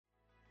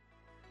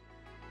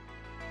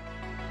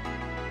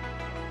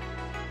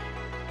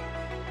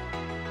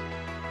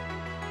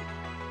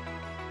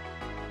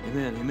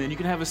Amen, amen. You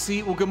can have a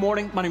seat. Well, good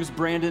morning. My name is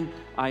Brandon.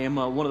 I am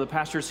one of the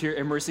pastors here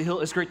at Mercy Hill.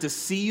 It's great to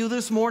see you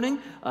this morning.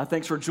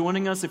 Thanks for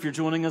joining us. If you're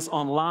joining us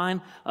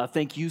online,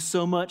 thank you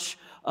so much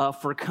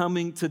for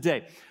coming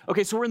today.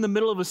 Okay, so we're in the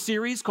middle of a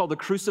series called The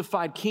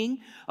Crucified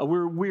King.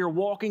 We are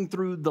walking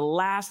through the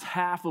last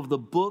half of the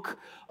book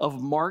of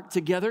Mark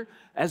together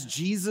as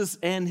Jesus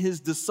and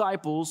his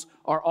disciples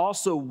are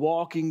also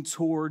walking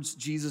towards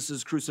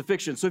Jesus'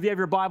 crucifixion. So if you have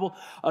your Bible,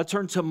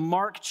 turn to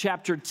Mark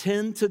chapter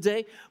 10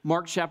 today.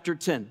 Mark chapter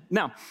 10.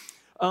 Now,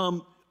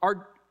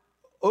 our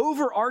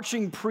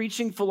overarching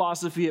preaching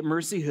philosophy at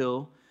Mercy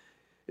Hill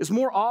is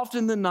more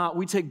often than not,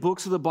 we take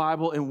books of the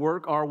Bible and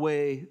work our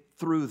way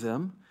through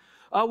them,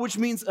 which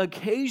means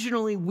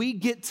occasionally we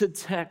get to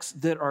texts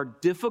that are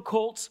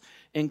difficult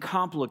and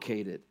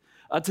complicated.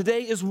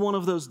 Today is one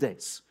of those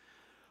days.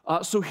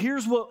 So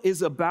here's what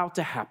is about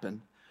to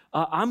happen.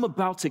 I'm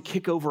about to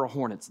kick over a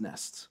hornet's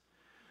nest,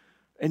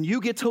 and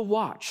you get to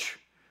watch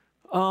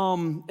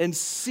and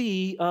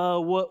see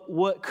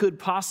what could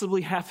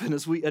possibly happen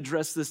as we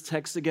address this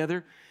text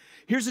together.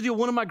 Here's the deal.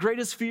 One of my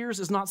greatest fears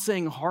is not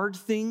saying hard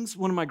things.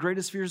 One of my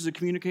greatest fears as a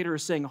communicator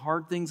is saying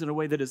hard things in a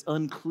way that is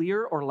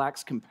unclear or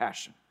lacks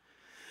compassion.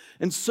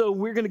 And so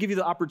we're going to give you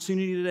the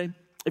opportunity today.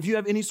 If you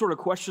have any sort of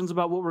questions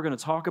about what we're going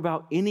to talk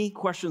about, any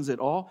questions at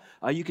all,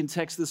 you can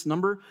text this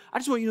number. I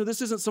just want you to know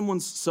this isn't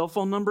someone's cell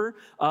phone number.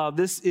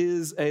 This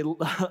is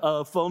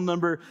a phone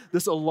number.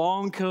 This is a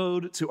long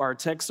code to our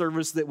text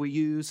service that we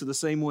use, so the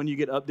same one you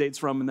get updates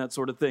from and that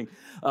sort of thing.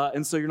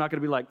 And so you're not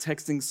going to be like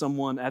texting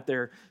someone at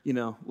their,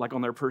 like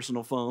on their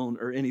personal phone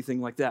or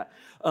anything like that.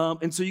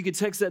 And so you can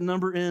text that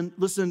number in.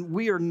 Listen,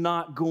 we are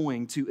not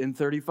going to, in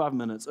 35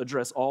 minutes,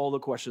 address all the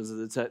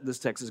questions that this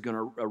text is going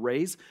to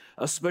raise,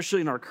 especially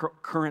in our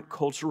current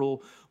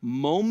cultural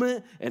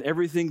moment and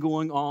everything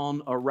going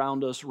on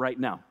around us right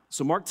now.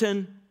 So Mark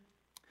 10,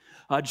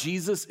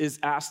 Jesus is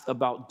asked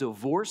about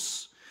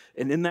divorce.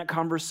 And in that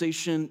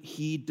conversation,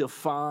 he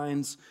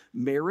defines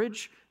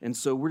marriage. And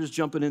so we're just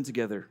jumping in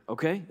together.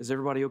 Okay? Is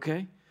everybody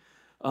okay?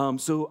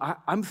 So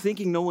I'm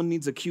thinking no one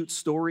needs a cute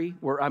story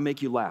where I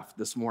make you laugh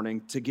this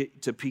morning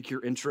to pique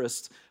your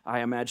interest. I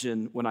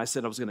imagine when I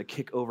said I was going to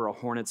kick over a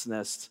hornet's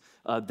nest,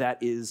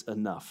 that is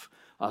enough.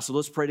 So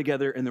let's pray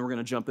together, and then we're going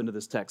to jump into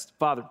this text.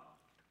 Father,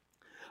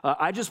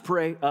 I just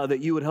pray that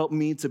you would help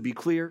me to be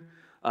clear,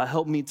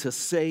 help me to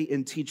say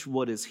and teach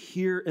what is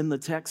here in the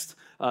text,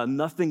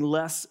 nothing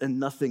less and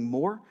nothing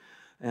more.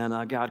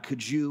 And God,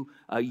 could you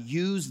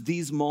use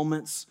these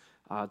moments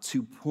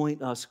to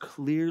point us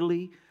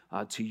clearly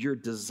to your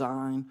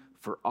design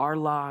for our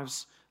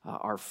lives,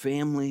 our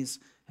families,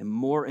 and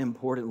more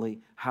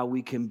importantly, how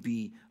we can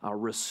be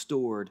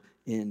restored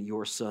in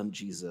your Son,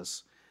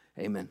 Jesus.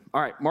 Amen. All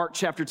right, Mark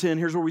chapter 10,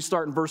 here's where we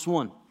start in verse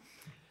 1.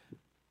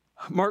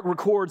 Mark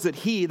records that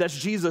that's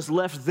Jesus,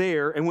 left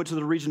there and went to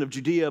the region of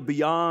Judea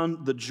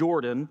beyond the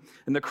Jordan,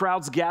 and the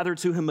crowds gathered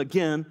to him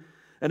again.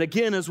 And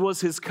again, as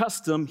was his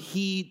custom,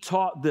 he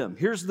taught them.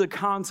 Here's the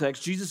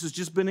context. Jesus has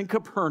just been in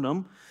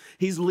Capernaum.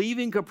 He's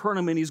leaving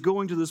Capernaum and he's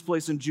going to this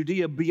place in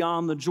Judea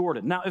beyond the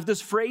Jordan. Now, if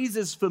this phrase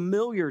is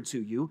familiar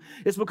to you,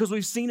 it's because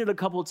we've seen it a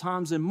couple of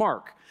times in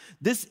Mark.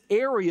 This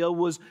area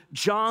was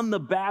John the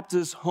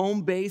Baptist's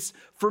home base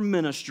for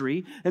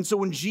ministry. And so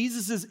when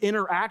Jesus'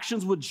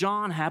 interactions with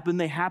John happen,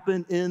 they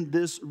happen in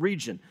this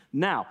region.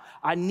 Now,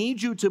 I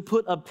need you to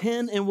put a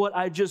pin in what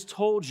I just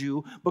told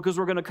you because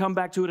we're going to come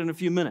back to it in a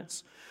few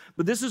minutes.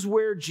 But this is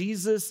where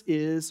Jesus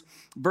is,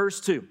 verse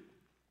 2.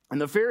 And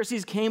the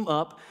Pharisees came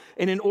up,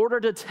 and in order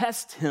to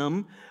test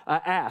him,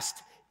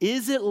 asked,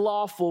 "Is it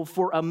lawful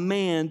for a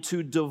man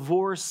to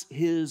divorce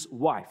his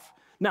wife?"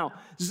 Now,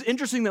 this is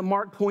interesting that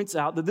Mark points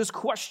out that this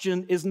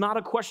question is not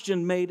a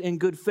question made in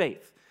good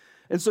faith.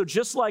 And so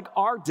just like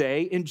our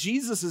day, in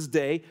Jesus'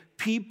 day,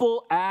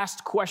 people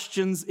asked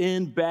questions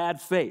in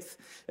bad faith.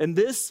 And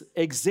this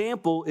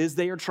example is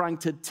they are trying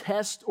to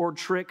test or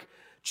trick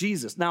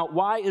Jesus. Now,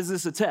 why is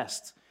this a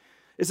test?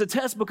 It's a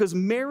test because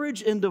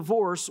marriage and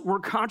divorce were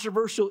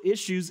controversial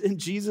issues in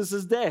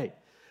Jesus' day.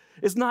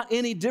 It's not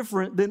any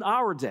different than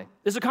our day.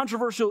 It's a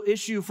controversial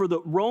issue for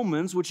the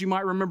Romans, which you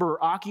might remember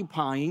are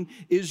occupying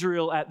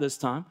Israel at this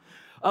time,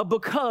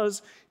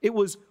 because it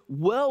was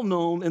well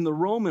known in the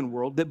Roman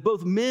world that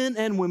both men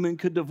and women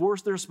could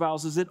divorce their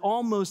spouses at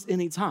almost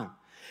any time.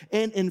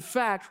 And in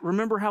fact,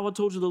 remember how I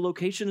told you the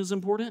location is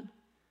important?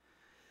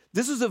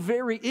 This is a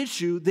very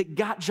issue that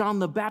got John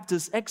the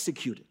Baptist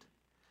executed.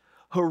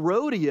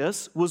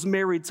 Herodias was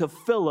married to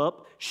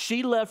Philip.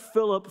 She left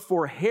Philip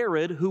for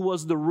Herod, who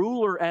was the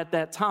ruler at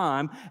that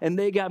time, and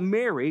they got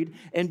married.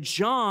 And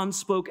John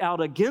spoke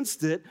out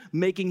against it,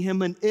 making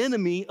him an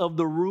enemy of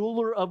the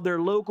ruler of their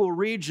local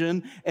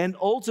region, and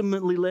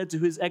ultimately led to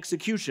his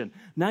execution.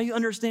 Now you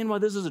understand why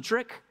this is a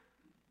trick?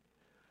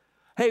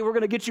 Hey, we're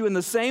going to get you in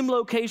the same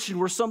location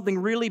where something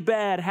really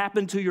bad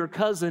happened to your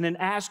cousin and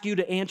ask you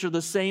to answer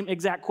the same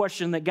exact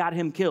question that got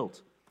him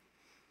killed.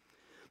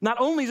 Not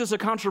only is this a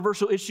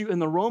controversial issue in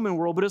the Roman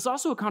world, but it's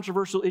also a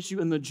controversial issue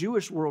in the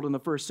Jewish world in the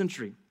first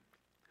century.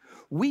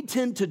 We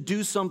tend to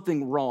do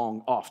something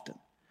wrong often.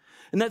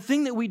 And that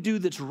thing that we do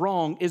that's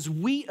wrong is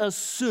we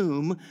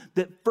assume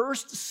that the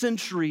first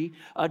century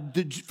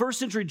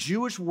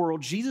Jewish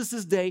world,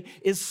 Jesus' day,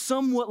 is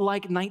somewhat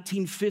like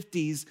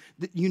 1950s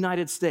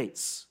United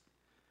States.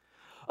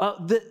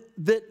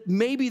 That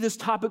maybe this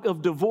topic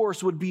of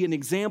divorce would be an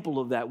example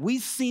of that. We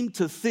seem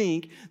to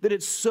think that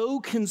it's so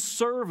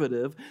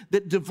conservative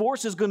that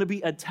divorce is going to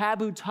be a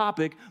taboo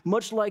topic,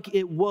 much like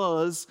it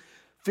was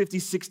 50,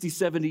 60,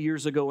 70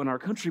 years ago in our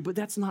country, but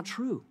that's not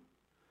true.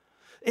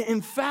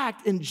 In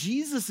fact, in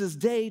Jesus'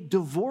 day,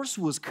 divorce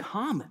was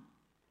common.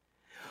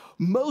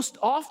 Most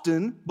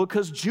often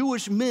because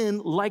Jewish men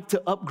like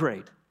to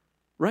upgrade,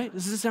 right?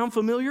 Does this sound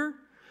familiar?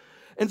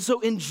 And so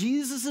in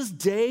Jesus'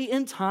 day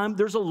and time,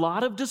 there's a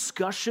lot of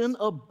discussion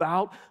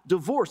about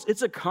divorce.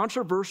 It's a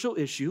controversial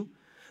issue.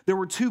 There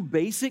were two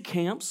basic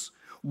camps,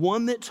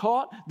 one that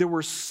taught there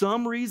were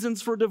some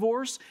reasons for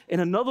divorce, and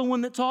another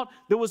one that taught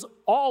there was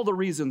all the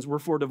reasons were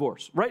for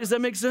divorce, right? Does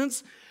that make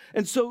sense?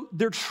 And so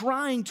they're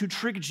trying to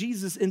trick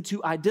Jesus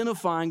into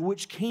identifying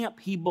which camp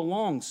he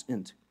belongs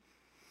into.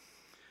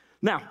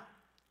 Now,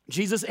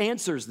 Jesus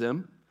answers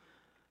them,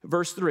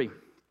 verse 3,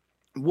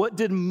 "What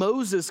did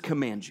Moses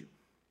command you?"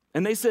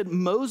 And they said,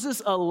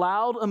 "Moses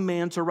allowed a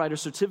man to write a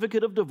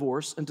certificate of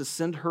divorce and to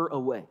send her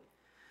away."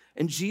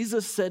 And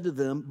Jesus said to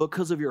them,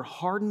 "Because of your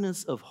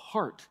hardness of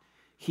heart,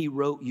 he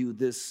wrote you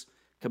this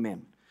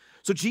commandment."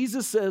 So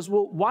Jesus says,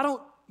 well, why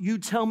don't you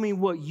tell me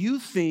what you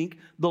think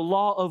the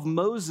law of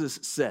Moses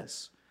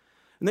says?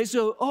 And they say,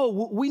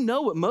 oh, we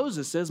know what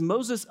Moses says.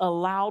 Moses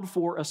allowed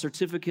for a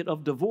certificate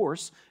of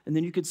divorce, and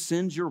then you could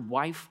send your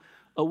wife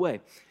away.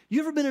 You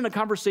ever been in a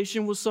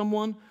conversation with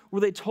someone where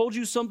they told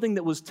you something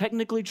that was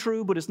technically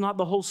true, but it's not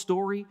the whole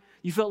story?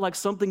 You felt like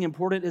something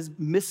important is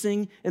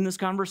missing in this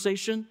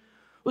conversation?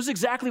 Well, that's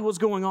exactly what's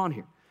going on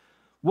here.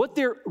 What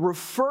they're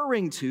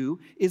referring to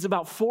is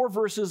about 4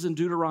 verses in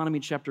Deuteronomy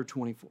chapter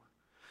 24.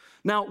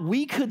 Now,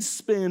 we could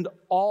spend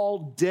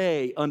all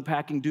day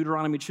unpacking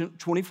Deuteronomy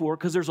 24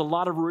 because there's a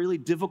lot of really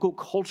difficult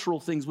cultural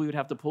things we would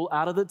have to pull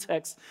out of the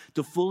text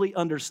to fully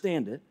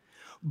understand it.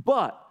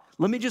 But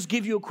let me just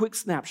give you a quick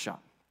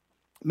snapshot,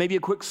 maybe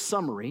a quick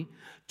summary.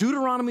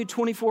 Deuteronomy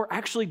 24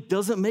 actually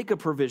doesn't make a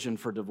provision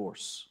for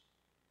divorce.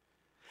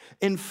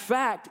 In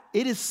fact,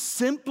 it is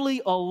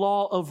simply a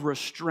law of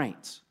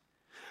restraint.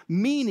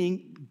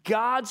 Meaning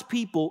God's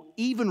people,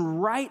 even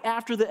right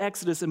after the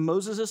Exodus in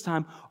Moses'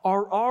 time,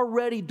 are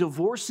already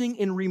divorcing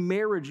and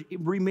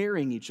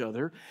remarrying each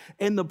other.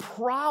 And the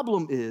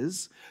problem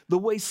is, the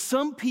way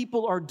some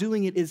people are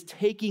doing it is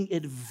taking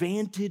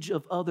advantage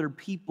of other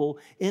people,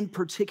 in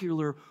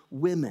particular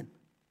women.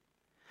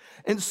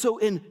 And so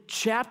in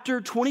chapter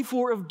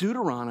 24 of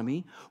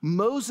Deuteronomy,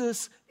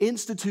 Moses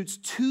institutes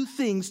 2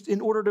 things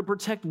in order to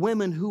protect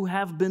women who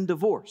have been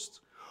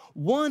divorced.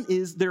 One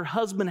is their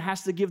husband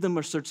has to give them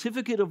a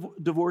certificate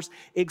of divorce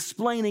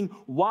explaining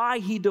why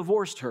he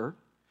divorced her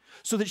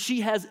so that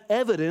she has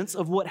evidence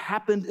of what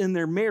happened in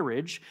their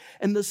marriage.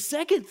 And the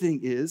second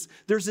thing is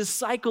there's this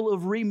cycle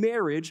of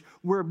remarriage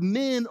where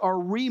men are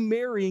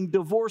remarrying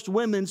divorced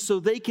women so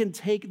they can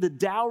take the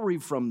dowry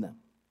from them,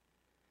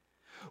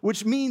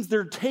 which means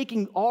they're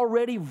taking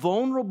already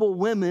vulnerable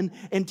women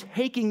and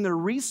taking their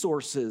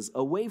resources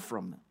away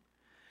from them.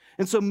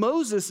 And so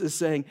Moses is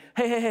saying,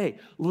 hey,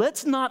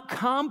 let's not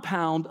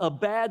compound a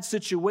bad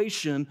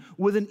situation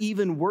with an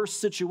even worse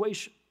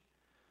situation.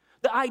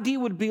 The idea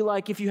would be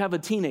like if you have a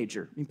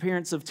teenager,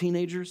 parents of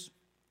teenagers,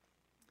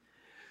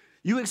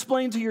 you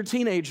explain to your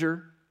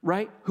teenager,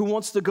 right, who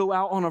wants to go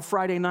out on a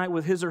Friday night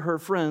with his or her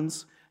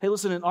friends, hey,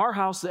 listen, in our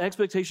house, the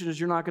expectation is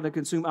you're not going to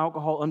consume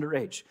alcohol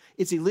underage.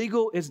 It's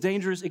illegal, it's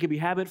dangerous, it can be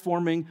habit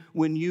forming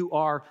when you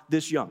are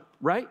this young,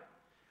 right?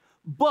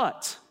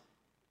 But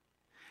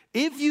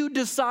if you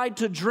decide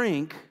to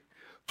drink,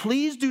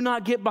 please do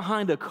not get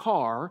behind a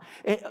car,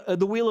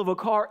 the wheel of a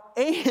car.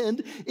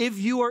 And if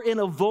you are in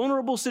a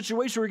vulnerable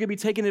situation where you're going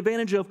to be taken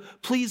advantage of,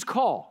 please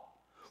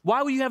call.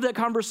 Why would you have that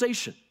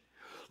conversation?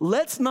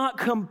 Let's not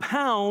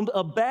compound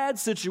a bad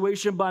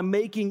situation by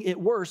making it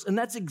worse. And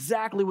that's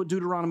exactly what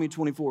Deuteronomy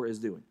 24 is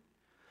doing.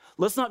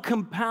 Let's not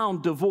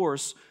compound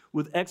divorce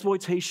with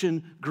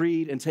exploitation,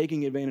 greed, and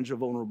taking advantage of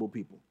vulnerable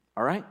people.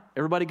 All right?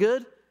 Everybody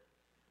good?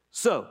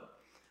 So,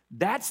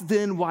 that's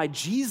then why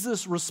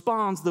Jesus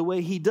responds the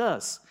way he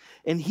does.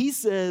 And he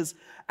says,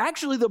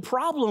 actually, the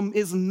problem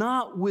is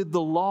not with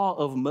the law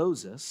of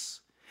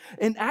Moses.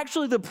 And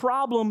actually, the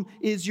problem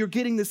is you're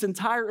getting this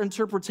entire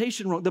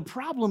interpretation wrong. The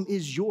problem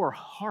is your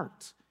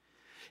heart.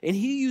 And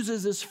he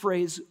uses this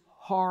phrase,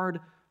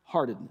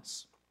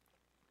 hard-heartedness.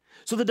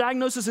 So the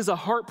diagnosis is a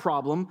heart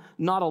problem,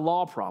 not a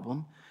law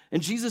problem.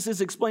 And Jesus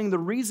is explaining the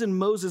reason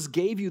Moses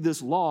gave you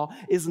this law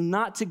is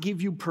not to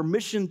give you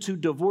permission to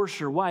divorce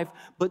your wife,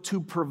 but to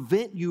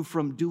prevent you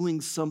from doing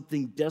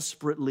something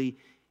desperately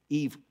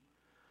evil.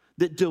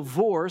 That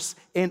divorce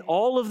and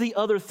all of the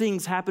other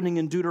things happening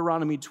in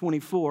Deuteronomy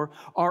 24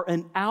 are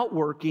an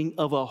outworking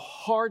of a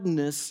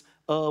hardness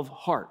of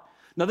heart.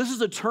 Now, this is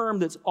a term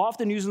that's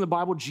often used in the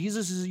Bible.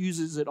 Jesus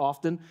uses it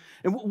often.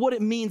 And what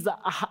it means, the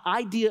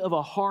idea of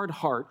a hard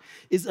heart,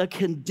 is a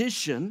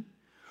condition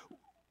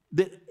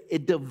that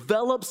it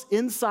develops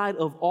inside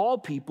of all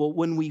people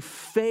when we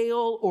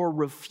fail or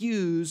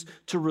refuse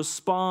to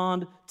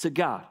respond to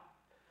God.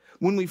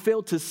 When we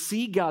fail to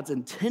see God's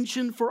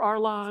intention for our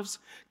lives,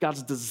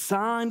 God's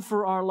design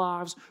for our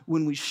lives,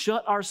 when we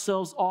shut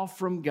ourselves off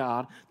from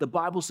God, the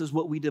Bible says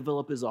what we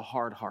develop is a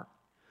hard heart.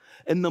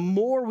 And the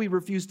more we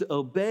refuse to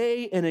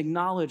obey and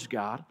acknowledge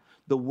God,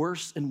 the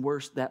worse and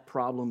worse that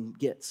problem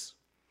gets.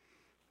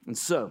 And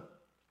so,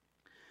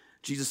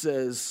 Jesus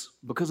says,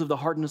 because of the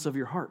hardness of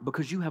your heart,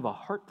 because you have a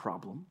heart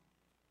problem,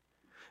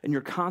 and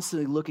you're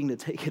constantly looking to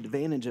take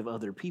advantage of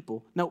other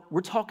people. Now,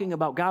 we're talking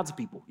about God's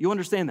people. You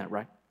understand that,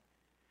 right?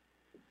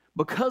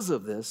 Because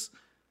of this,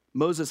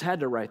 Moses had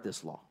to write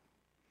this law.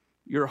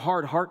 Your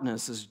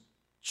hard-heartedness is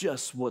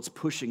just what's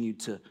pushing you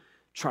to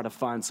try to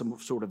find some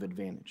sort of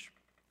advantage.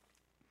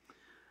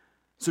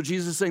 So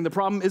Jesus is saying the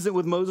problem isn't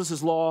with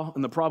Moses' law,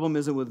 and the problem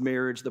isn't with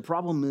marriage. The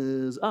problem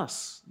is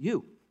us,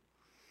 you.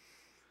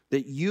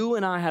 That you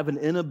and I have an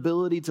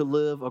inability to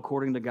live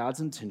according to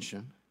God's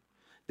intention,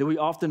 that we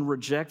often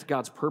reject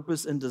God's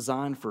purpose and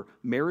design for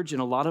marriage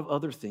and a lot of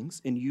other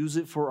things and use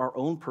it for our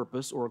own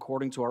purpose or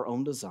according to our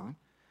own design.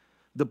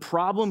 The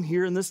problem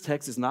here in this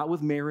text is not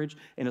with marriage,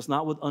 and it's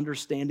not with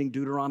understanding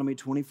Deuteronomy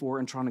 24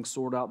 and trying to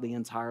sort out the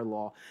entire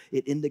law.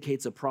 It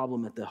indicates a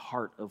problem at the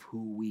heart of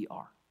who we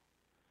are.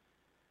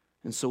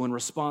 And so in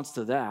response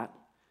to that,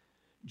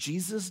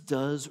 Jesus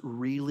does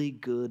really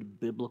good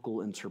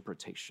biblical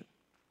interpretation.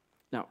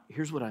 Now,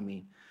 here's what I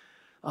mean.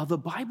 The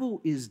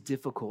Bible is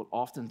difficult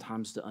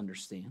oftentimes to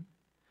understand,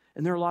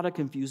 and there are a lot of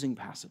confusing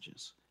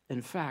passages.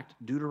 In fact,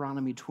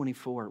 Deuteronomy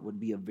 24 would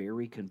be a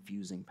very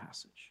confusing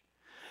passage.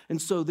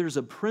 And so there's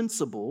a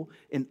principle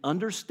in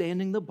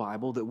understanding the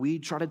Bible that we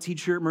try to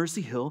teach here at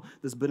Mercy Hill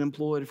that's been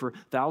employed for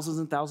thousands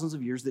and thousands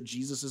of years that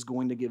Jesus is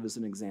going to give us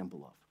an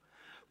example of.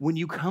 When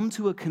you come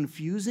to a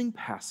confusing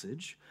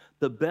passage,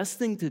 the best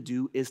thing to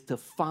do is to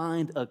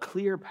find a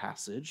clear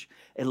passage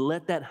and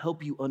let that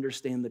help you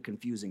understand the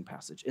confusing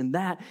passage. And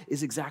that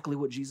is exactly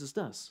what Jesus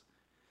does.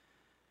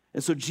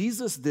 And so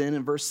Jesus then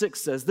in verse 6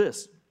 says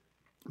this,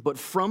 "But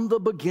from the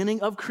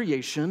beginning of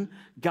creation,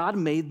 God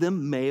made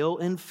them male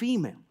and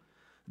female.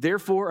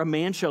 Therefore, a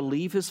man shall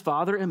leave his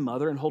father and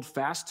mother and hold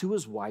fast to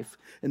his wife,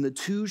 and the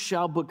two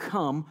shall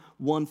become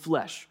one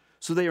flesh.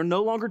 So they are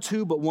no longer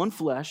two, but one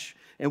flesh.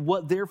 And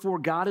what therefore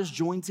God has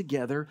joined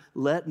together,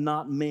 let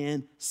not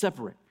man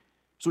separate."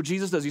 So what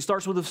Jesus does, he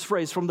starts with this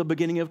phrase, "from the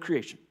beginning of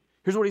creation."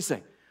 Here's what he's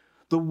saying.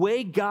 The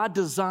way God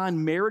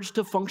designed marriage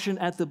to function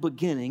at the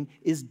beginning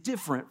is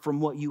different from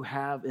what you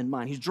have in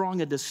mind. He's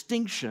drawing a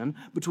distinction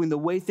between the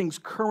way things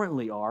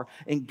currently are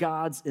and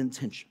God's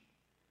intention.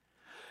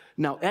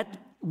 Now,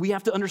 we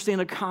have to understand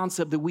a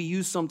concept that we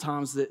use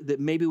sometimes that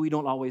maybe we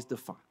don't always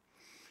define.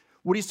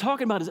 What he's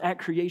talking about is at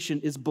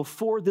creation is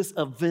before this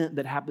event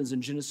that happens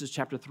in Genesis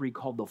chapter 3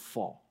 called the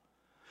fall.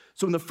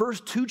 So in the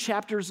first 2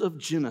 chapters of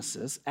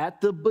Genesis, at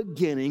the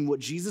beginning,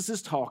 what Jesus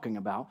is talking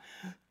about,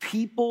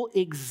 people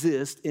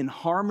exist in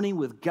harmony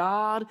with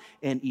God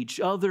and each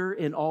other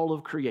in all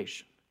of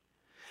creation.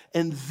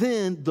 And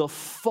then the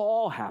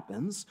fall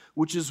happens,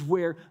 which is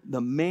where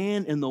the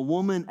man and the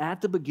woman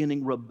at the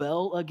beginning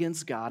rebel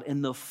against God.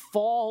 And the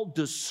fall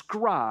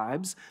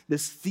describes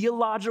this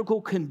theological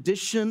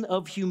condition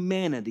of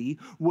humanity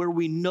where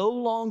we no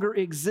longer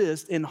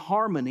exist in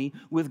harmony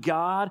with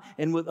God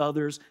and with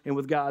others and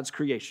with God's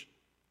creation.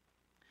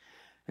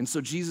 And so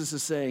Jesus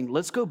is saying,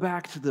 let's go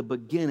back to the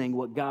beginning,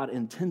 what God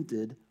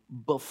intended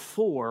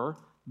before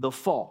the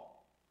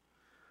fall.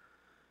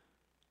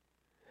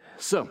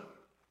 So,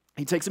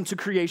 he takes them to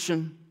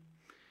creation.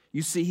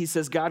 You see, he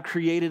says God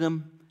created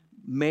them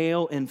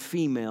male and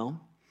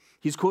female.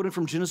 He's quoting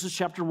from Genesis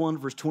chapter 1,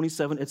 verse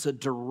 27. It's a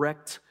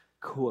direct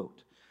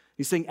quote.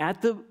 He's saying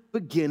at the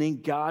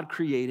beginning, God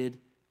created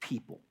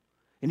people.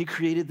 And he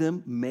created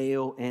them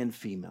male and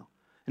female.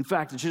 In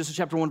fact, in Genesis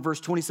chapter 1, verse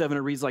 27,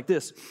 it reads like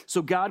this.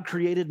 "So God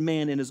created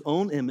man in his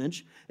own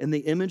image. In the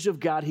image of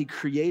God, he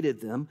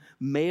created them.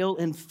 Male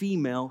and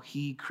female,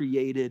 he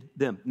created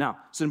them." Now,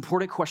 it's an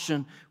important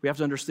question we have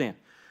to understand.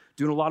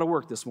 Doing a lot of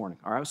work this morning,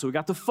 all right? So we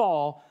got the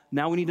fall.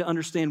 Now we need to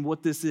understand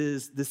what this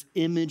is, this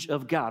image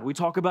of God. We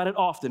talk about it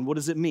often. What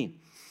does it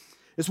mean?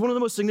 It's one of the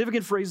most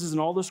significant phrases in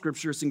all the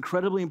scripture. It's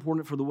incredibly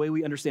important for the way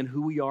we understand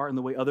who we are and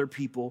the way other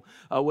people,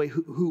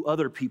 who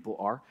other people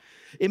are.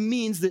 It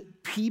means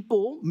that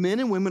people,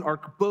 men and women,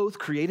 are both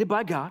created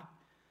by God.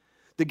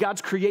 That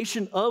God's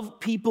creation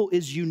of people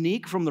is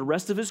unique from the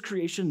rest of his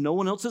creation. No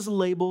one else is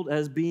labeled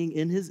as being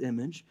in his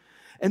image.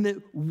 And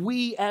that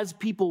we as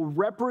people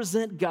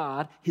represent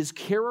God, his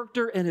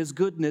character and his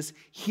goodness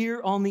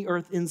here on the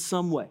earth in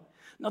some way.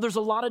 Now, there's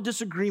a lot of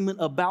disagreement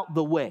about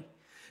the way.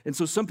 And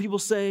so some people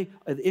say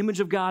the image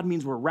of God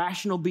means we're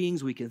rational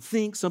beings, we can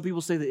think. Some people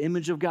say the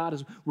image of God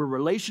is we're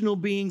relational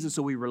beings, and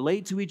so we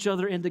relate to each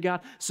other and to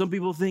God. Some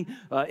people think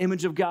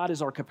image of God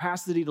is our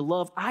capacity to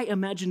love. I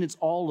imagine it's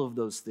all of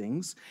those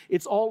things.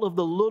 It's all of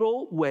the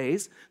little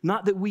ways,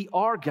 not that we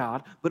are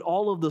God, but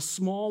all of the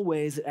small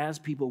ways that as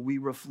people we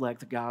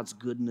reflect God's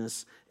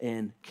goodness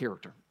and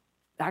character.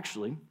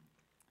 Actually,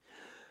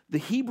 The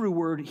Hebrew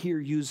word here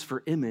used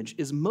for image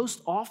is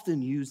most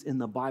often used in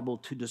the Bible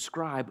to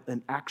describe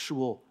an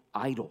actual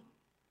idol,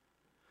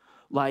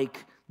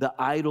 like the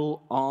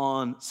idol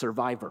on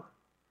Survivor.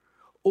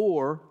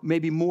 Or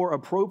maybe more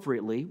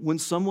appropriately, when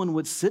someone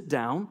would sit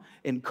down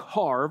and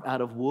carve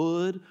out of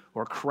wood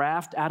or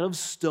craft out of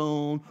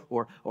stone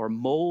or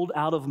mold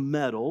out of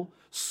metal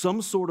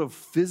some sort of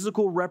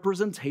physical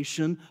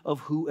representation of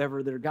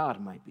whoever their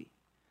God might be.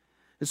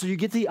 And so you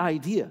get the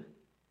idea.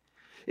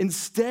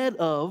 Instead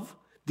of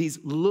these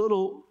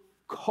little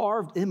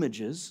carved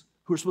images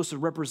who are supposed to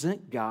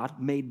represent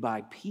God made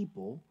by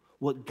people,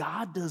 what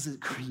God does at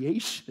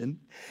creation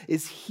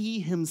is he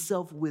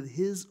himself with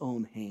his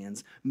own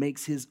hands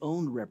makes his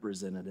own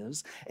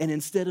representatives. And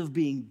instead of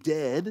being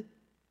dead,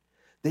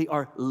 they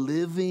are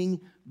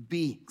living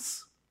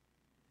beings.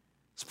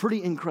 It's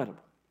pretty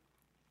incredible.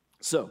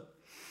 So,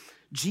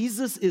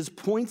 Jesus is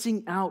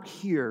pointing out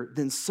here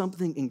then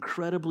something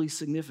incredibly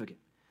significant.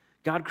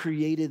 God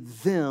created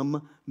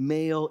them,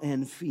 male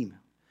and female.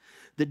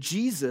 That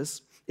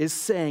Jesus is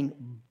saying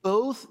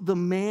both the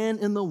man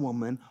and the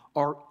woman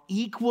are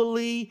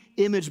equally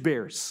image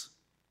bearers.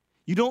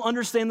 You don't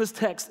understand this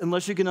text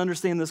unless you can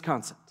understand this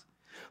concept.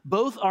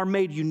 Both are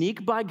made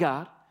unique by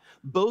God.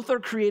 Both are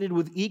created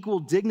with equal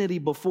dignity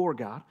before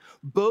God.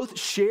 Both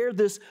share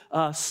this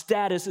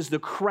status as the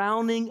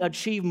crowning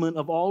achievement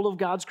of all of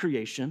God's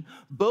creation.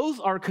 Both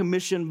are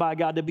commissioned by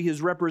God to be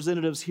his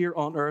representatives here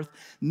on earth.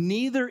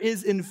 Neither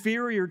is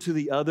inferior to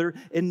the other,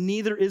 and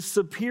neither is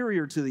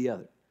superior to the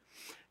other.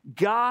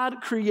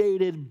 God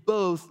created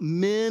both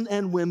men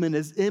and women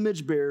as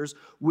image bearers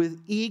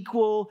with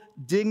equal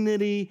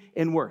dignity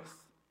and worth.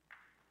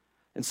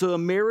 And so a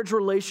marriage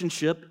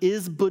relationship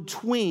is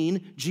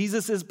between,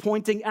 Jesus is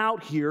pointing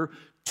out here,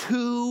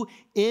 two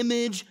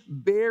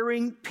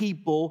image-bearing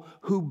people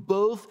who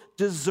both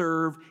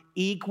deserve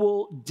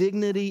equal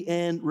dignity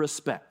and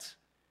respect.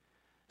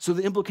 So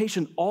the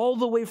implication all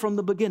the way from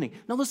the beginning.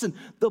 Now listen,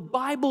 the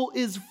Bible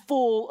is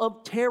full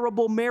of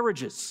terrible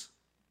marriages.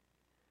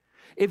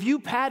 If you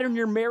pattern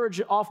your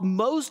marriage off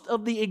most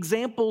of the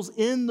examples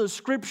in the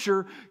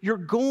scripture, you're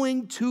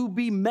going to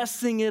be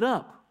messing it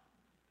up.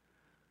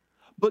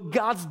 But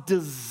God's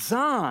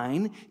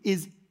design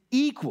is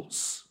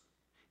equals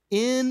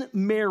in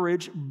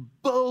marriage,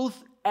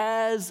 both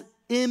as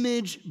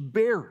image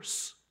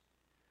bearers.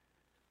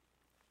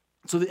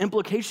 So the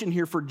implication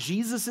here for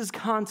Jesus'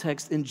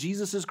 context in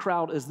Jesus'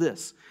 crowd is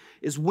this,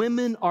 is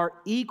women are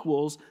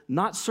equals,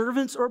 not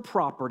servants or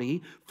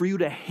property, for you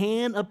to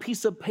hand a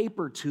piece of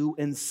paper to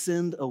and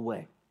send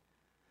away.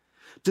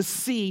 To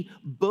see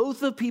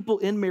both of people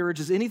in marriage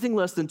as anything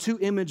less than two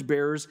image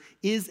bearers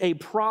is a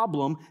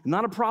problem,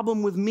 not a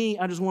problem with me.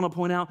 I just want to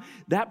point out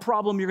that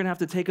problem you're going to have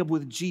to take up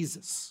with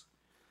Jesus.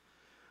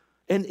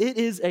 And it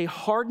is a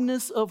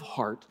hardness of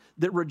heart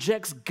that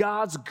rejects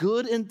God's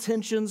good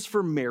intentions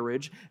for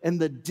marriage and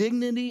the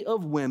dignity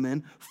of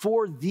women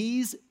for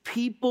these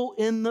people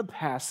in the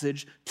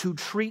passage to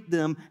treat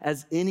them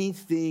as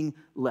anything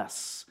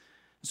less.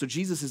 So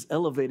Jesus is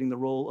elevating the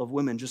role of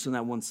women just in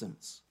that one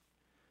sentence.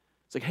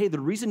 It's like, hey, the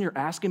reason you're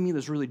asking me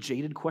this really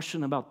jaded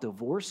question about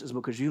divorce is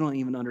because you don't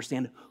even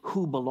understand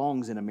who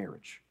belongs in a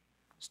marriage.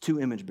 It's two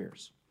image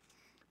bearers.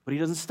 But he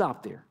doesn't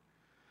stop there.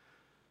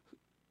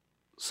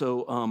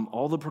 So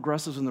all the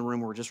progressives in the room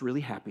were just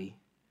really happy.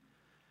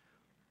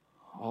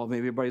 Maybe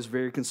everybody's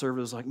very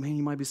conservative. It's like, man,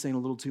 you might be saying a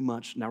little too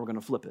much. Now we're going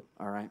to flip it,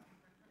 all right?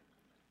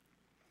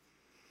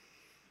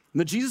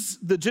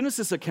 The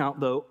Genesis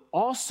account, though,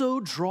 also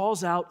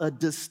draws out a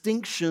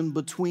distinction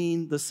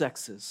between the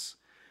sexes.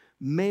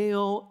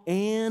 Male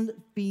and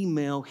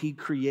female, he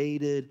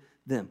created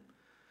them.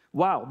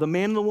 Wow, the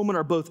man and the woman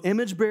are both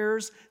image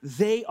bearers.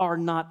 They are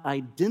not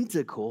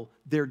identical.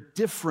 They're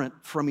different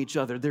from each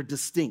other. They're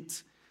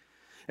distinct.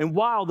 And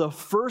while the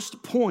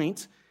first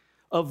point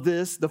of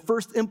this, the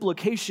first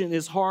implication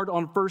is hard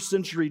on first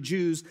century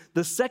Jews,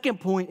 the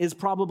second point is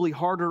probably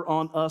harder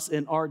on us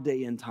in our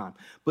day and time.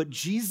 But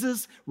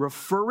Jesus,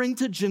 referring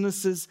to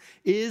Genesis,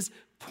 is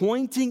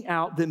pointing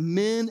out that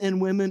men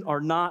and women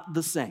are not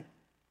the same.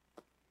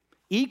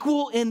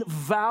 Equal in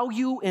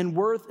value and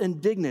worth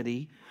and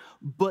dignity,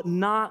 but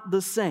not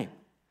the same.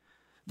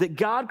 That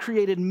God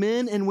created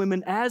men and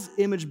women as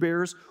image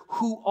bearers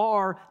who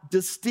are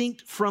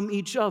distinct from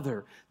each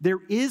other.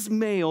 There is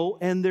male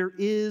and there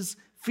is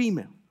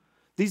female.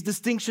 These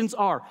distinctions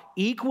are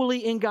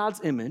equally in God's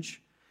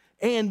image,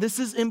 and this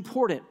is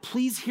important.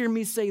 Please hear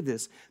me say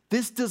this.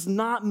 This does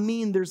not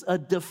mean there's a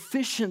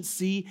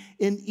deficiency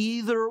in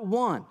either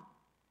one.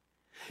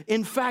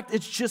 In fact,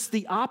 it's just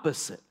the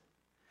opposite.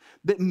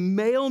 That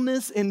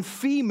maleness and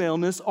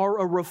femaleness are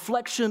a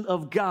reflection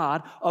of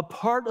God, a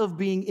part of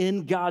being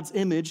in God's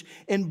image,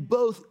 and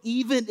both,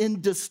 even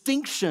in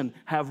distinction,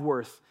 have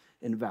worth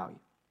and value.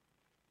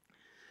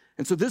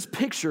 And so this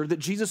picture that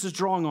Jesus is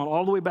drawing on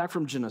all the way back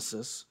from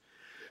Genesis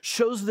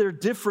shows their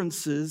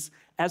differences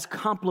as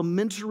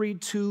complementary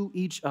to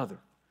each other.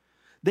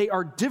 They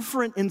are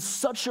different in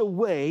such a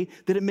way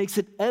that it makes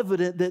it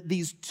evident that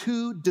these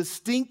two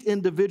distinct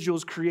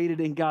individuals created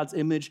in God's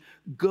image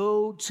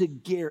go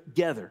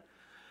together.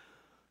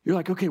 You're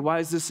like, okay, why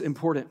is this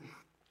important?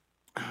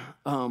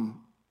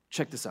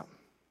 Check this out.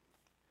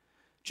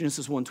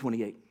 Genesis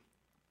 1:28.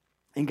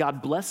 And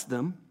God blessed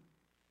them.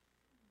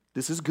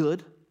 This is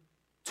good.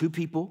 Two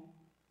people,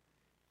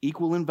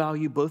 equal in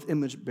value, both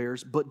image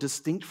bearers, but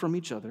distinct from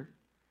each other.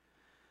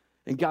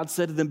 And God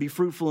said to them, be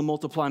fruitful and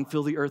multiply and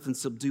fill the earth and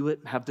subdue it.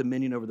 Have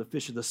dominion over the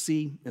fish of the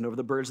sea and over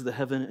the birds of the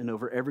heaven and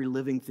over every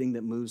living thing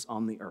that moves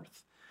on the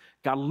earth.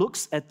 God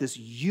looks at this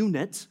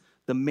unit,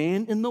 the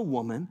man and the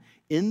woman,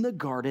 in the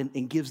garden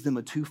and gives them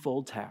a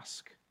twofold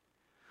task.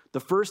 The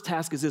first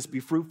task is this: be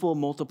fruitful,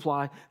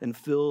 multiply, and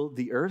fill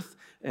the earth.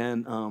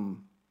 And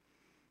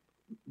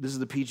this is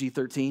the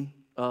PG-13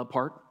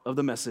 part of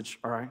the message.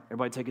 All right,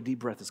 everybody take a deep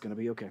breath. It's going to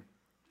be okay.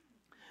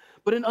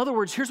 But in other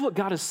words, here's what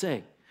God is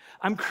saying.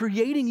 I'm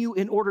creating you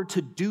in order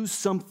to do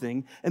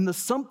something, and the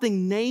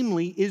something,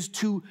 namely, is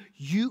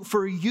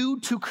for you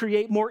to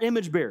create more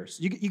image bearers.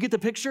 You get the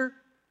picture?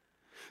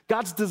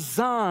 God's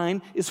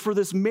design is for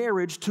this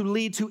marriage to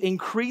lead to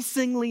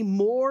increasingly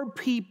more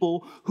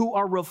people who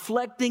are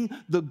reflecting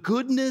the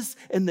goodness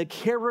and the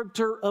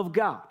character of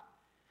God.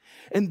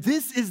 And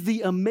this is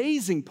the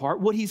amazing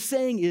part. What he's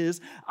saying is,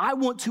 I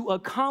want to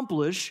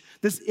accomplish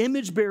this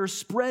image bearer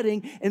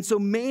spreading, and so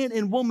man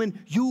and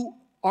woman, you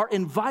are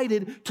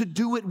invited to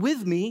do it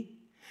with me.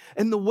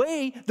 And the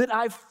way that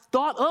I've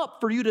thought up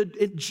for you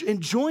to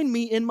join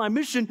me in my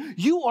mission,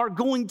 you are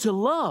going to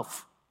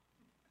love.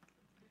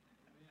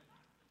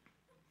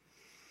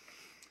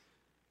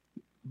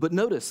 But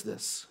notice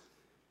this.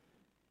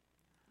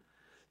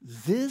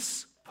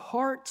 This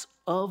part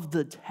of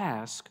the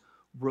task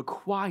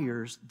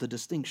requires the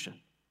distinction.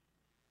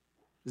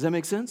 Does that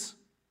make sense?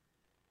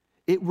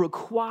 It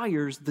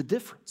requires the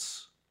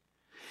difference.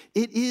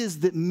 It is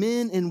that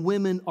men and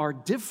women are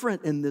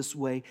different in this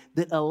way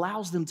that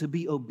allows them to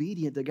be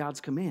obedient to God's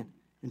command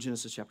in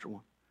Genesis chapter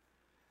 1.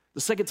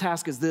 The second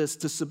task is this: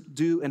 to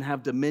subdue and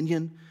have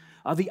dominion.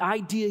 The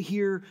idea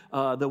here,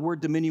 the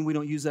word dominion, we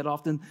don't use that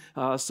often.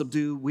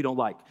 Subdue, we don't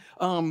like.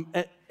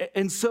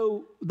 And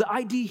so the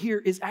idea here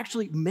is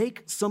actually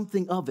make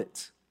something of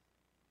it.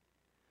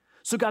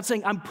 So God's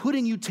saying, I'm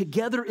putting you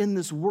together in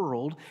this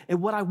world,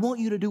 and what I want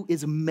you to do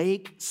is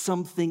make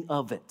something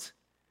of it.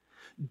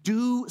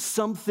 Do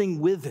something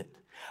with it.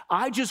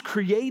 I just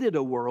created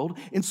a world,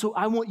 and so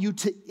I want you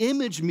to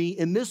image me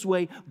in this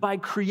way by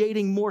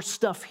creating more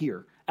stuff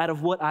here out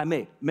of what I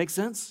made. Make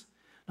sense?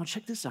 Now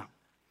check this out.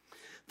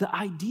 The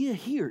idea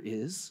here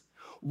is,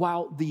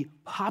 while the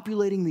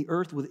populating the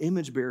earth with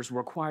image bearers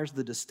requires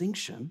the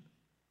distinction,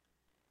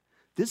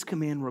 this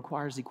command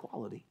requires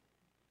equality.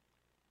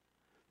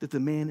 That the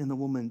man and the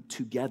woman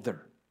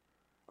together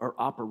are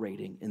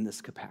operating in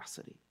this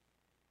capacity.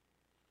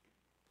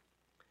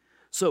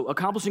 So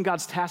accomplishing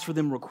God's task for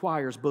them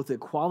requires both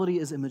equality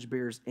as image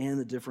bearers and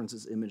the difference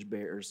as image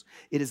bearers.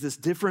 It is this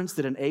difference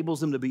that enables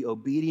them to be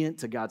obedient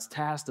to God's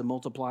task to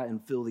multiply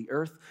and fill the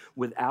earth.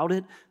 Without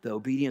it, the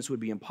obedience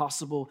would be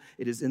impossible.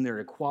 It is in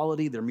their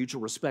equality, their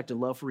mutual respect and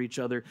love for each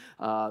other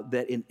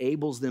that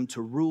enables them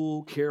to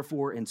rule, care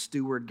for, and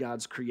steward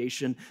God's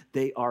creation.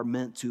 They are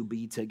meant to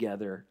be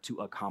together to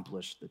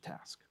accomplish the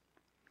task.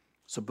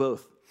 So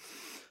both.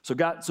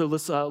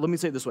 Let me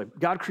say it this way.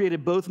 God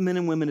created both men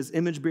and women as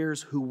image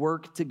bearers who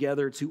work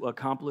together to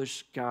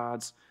accomplish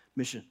God's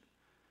mission.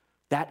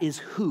 That is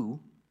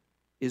who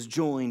is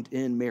joined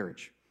in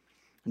marriage.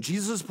 And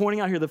Jesus is pointing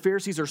out here the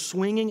Pharisees are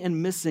swinging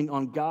and missing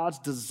on God's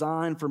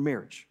design for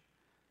marriage.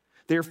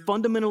 They're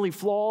fundamentally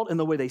flawed in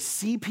the way they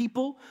see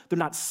people. They're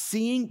not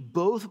seeing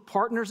both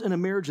partners in a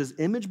marriage as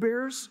image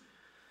bearers.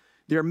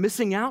 They're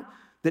missing out.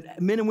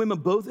 That men and women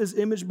both as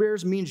image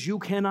bearers means you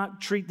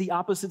cannot treat the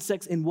opposite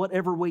sex in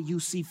whatever way you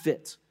see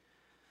fit.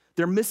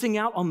 They're missing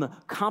out on the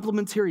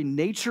complementary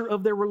nature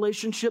of their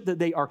relationship, that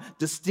they are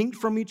distinct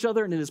from each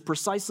other, and it is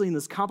precisely in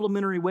this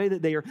complementary way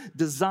that they are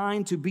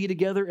designed to be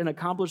together and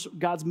accomplish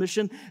God's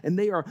mission. And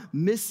they are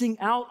missing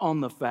out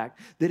on the fact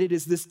that it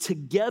is this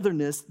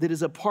togetherness that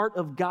is a part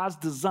of God's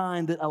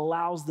design that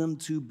allows them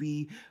to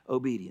be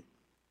obedient.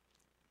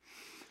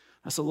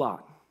 That's a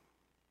lot.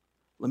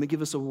 Let me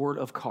give us a word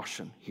of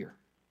caution here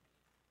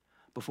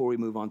before we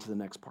move on to the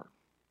next part.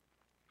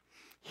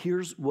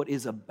 Here's what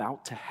is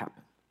about to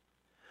happen.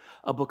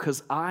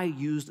 Because I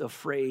used a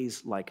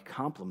phrase like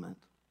compliment,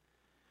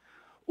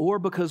 or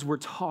because we're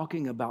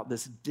talking about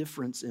this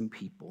difference in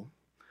people,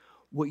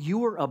 what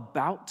you are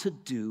about to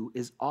do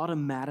is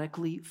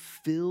automatically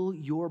fill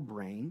your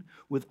brain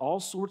with all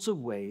sorts of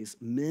ways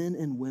men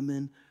and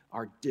women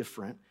are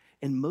different,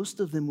 and most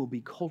of them will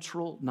be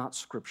cultural, not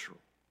scriptural.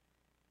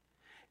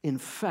 In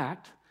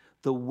fact,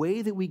 the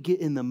way that we get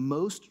in the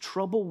most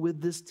trouble with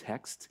this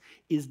text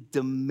is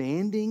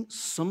demanding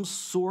some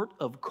sort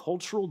of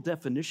cultural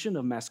definition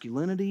of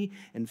masculinity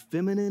and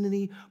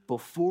femininity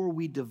before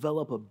we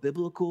develop a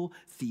biblical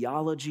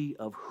theology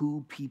of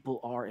who people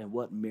are and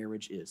what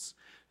marriage is.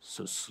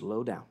 So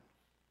slow down.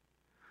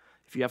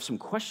 If you have some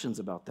questions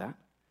about that,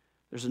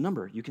 there's a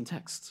number you can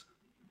text.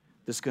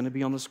 This is going to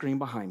be on the screen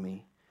behind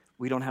me.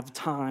 We don't have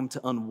time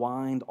to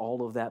unwind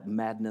all of that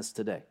madness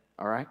today,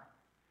 all right?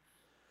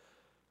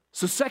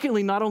 So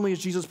secondly, not only is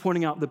Jesus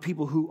pointing out the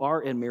people who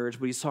are in marriage,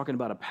 but he's talking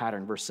about a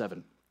pattern, verse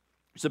 7.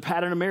 It's a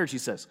pattern of marriage, he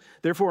says.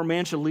 Therefore, a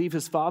man shall leave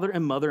his father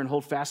and mother and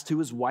hold fast to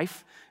his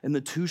wife, and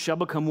the two shall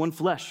become one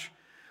flesh.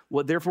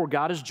 What therefore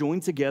God has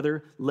joined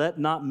together, let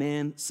not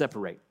man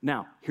separate.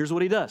 Now, here's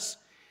what he does.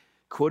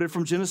 Quoted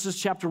from Genesis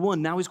chapter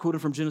 1, now he's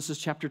quoted from Genesis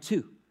chapter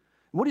 2.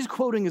 What he's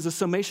quoting is a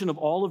summation of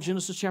all of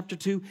Genesis chapter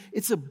 2.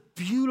 It's a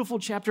beautiful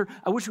chapter.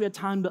 I wish we had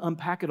time to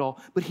unpack it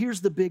all, but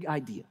here's the big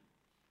idea.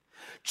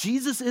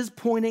 Jesus is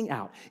pointing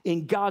out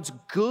in God's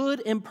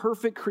good and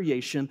perfect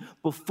creation,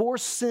 before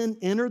sin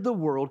entered the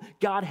world,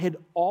 God had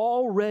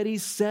already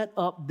set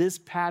up this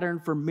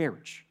pattern for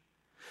marriage.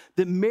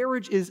 That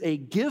marriage is a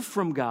gift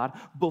from God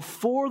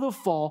before the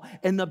fall,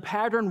 and the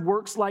pattern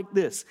works like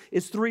this.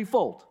 It's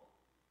threefold.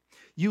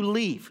 You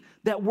leave.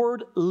 That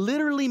word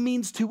literally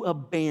means to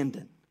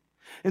abandon.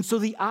 And so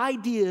the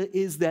idea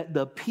is that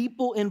the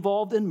people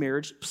involved in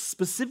marriage,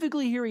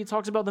 specifically here he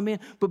talks about the man,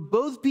 but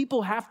both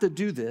people have to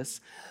do this,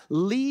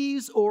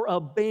 leaves or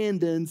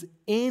abandons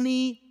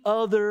any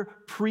other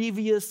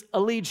previous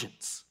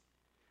allegiance.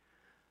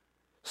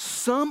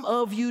 Some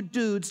of you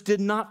dudes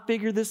did not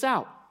figure this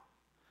out.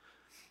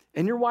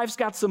 And your wife's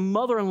got some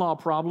mother-in-law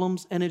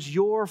problems, and it's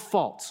your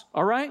fault,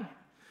 all right?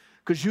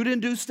 Because you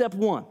didn't do step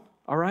one,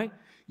 all right?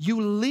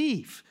 You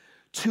leave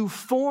to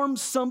form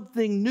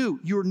something new.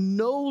 You're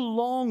no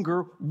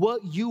longer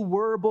what you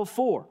were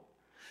before.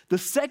 The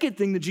second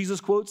thing that Jesus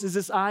quotes is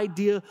this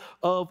idea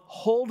of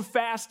hold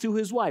fast to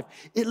his wife.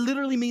 It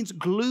literally means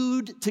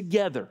glued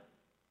together.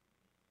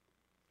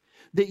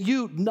 That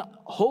you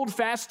hold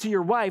fast to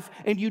your wife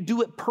and you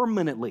do it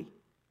permanently.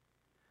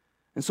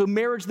 And so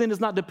marriage then is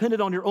not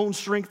dependent on your own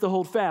strength to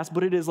hold fast,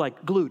 but it is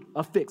like glued,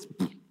 affixed,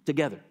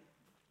 together.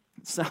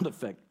 Sound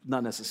effect,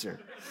 not necessary.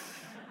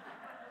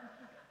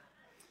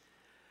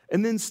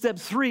 And then step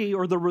 3,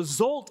 or the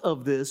result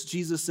of this,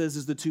 Jesus says,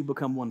 is the two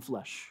become one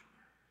flesh.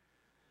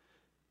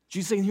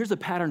 Jesus is saying, here's the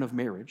pattern of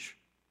marriage.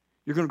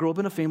 You're going to grow up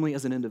in a family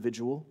as an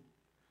individual,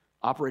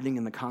 operating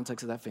in the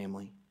context of that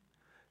family.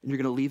 And you're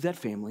going to leave that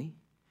family,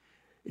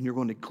 and you're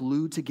going to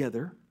glue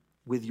together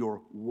with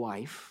your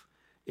wife,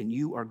 and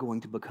you are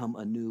going to become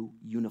a new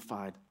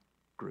unified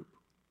group,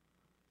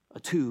 a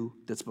two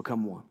that's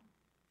become one.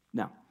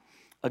 Now,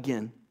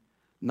 again,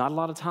 not a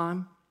lot of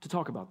time to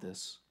talk about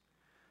this,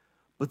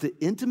 but the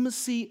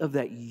intimacy of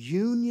that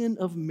union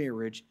of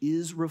marriage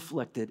is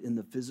reflected in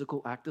the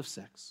physical act of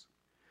sex,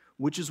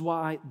 which is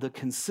why the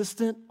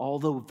consistent,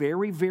 although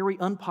very, very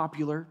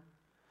unpopular,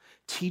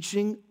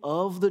 teaching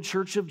of the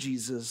Church of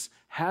Jesus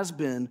has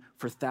been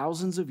for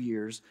thousands of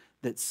years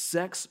that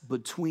sex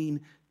between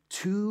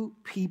two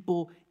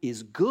people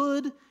is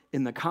good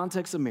in the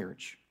context of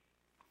marriage.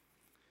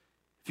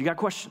 If you got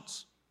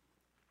questions,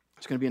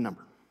 it's going to be a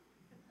number.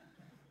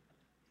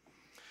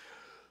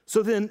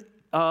 So then,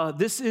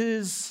 this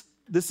is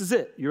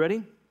it. You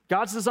ready?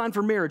 God's design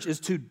for marriage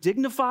is two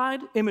dignified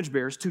image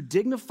bearers, two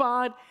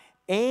dignified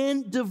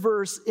and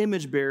diverse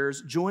image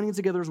bearers joining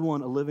together as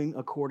one,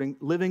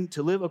 living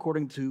to live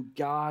according to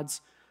God's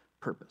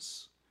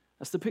purpose.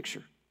 That's the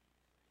picture.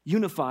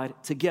 Unified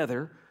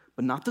together,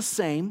 but not the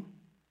same,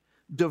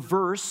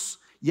 diverse,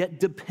 yet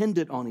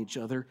dependent on each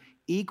other,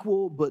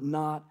 equal, but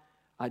not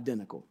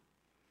identical.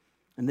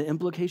 And the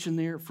implication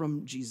there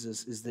from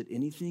Jesus is that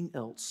anything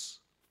else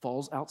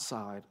falls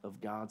outside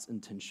of God's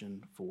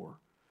intention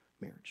for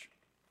marriage.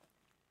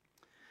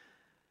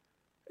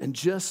 And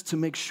just to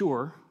make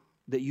sure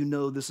that you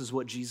know this is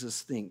what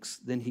Jesus thinks,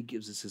 then he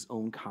gives us his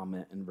own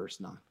comment in verse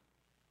 9.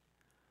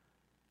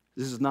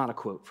 This is not a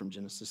quote from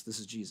Genesis, this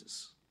is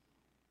Jesus.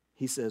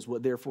 He says,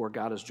 what therefore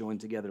God has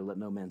joined together, let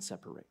no man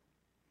separate.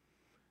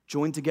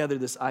 Joined together,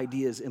 this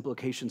idea has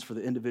implications for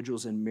the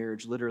individuals in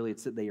marriage. Literally,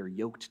 it's that they are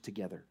yoked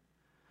together.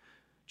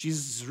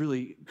 Jesus is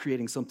really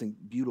creating something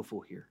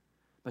beautiful here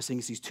by saying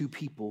he sees two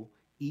people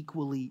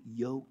equally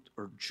yoked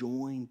or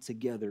joined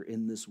together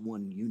in this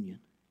one union.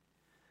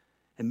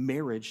 And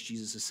marriage,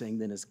 Jesus is saying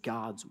then, is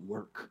God's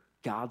work.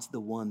 God's the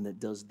one that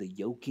does the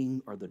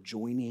yoking or the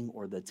joining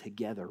or the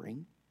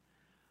togethering.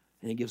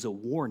 And he gives a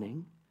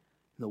warning.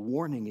 And the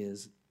warning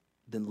is,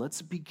 then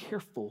let's be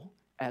careful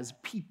as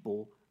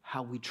people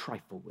how we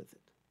trifle with it.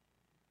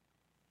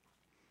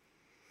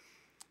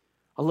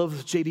 I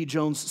love J.D.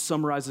 Jones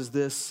summarizes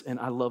this, and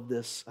I love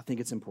this. I think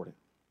it's important.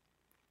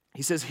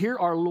 He says, here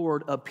our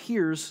Lord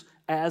appears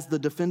as the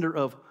defender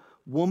of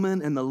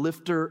woman and the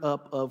lifter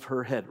up of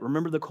her head.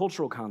 Remember the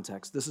cultural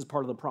context. This is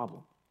part of the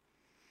problem.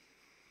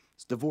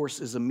 Divorce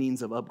is a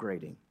means of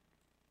upgrading,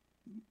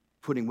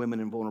 putting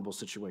women in vulnerable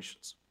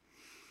situations.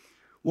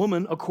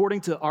 Woman, according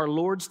to our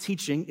Lord's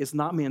teaching, is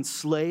not man's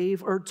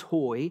slave or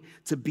toy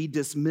to be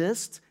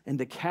dismissed and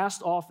to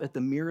cast off at the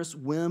merest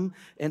whim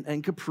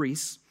and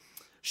caprice.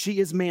 She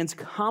is man's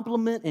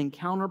complement and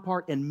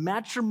counterpart, and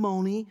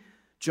matrimony,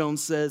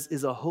 Jones says,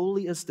 is a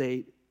holy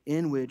estate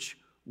in which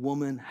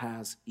woman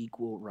has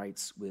equal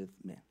rights with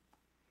man.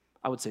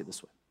 I would say it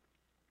this way.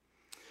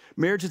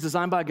 Marriage is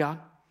designed by God.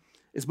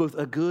 It's both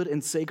a good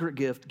and sacred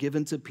gift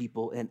given to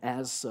people, and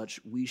as such,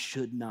 we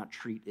should not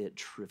treat it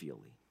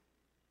trivially.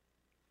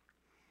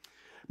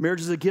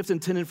 Marriage is a gift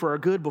intended for our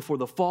good before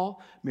the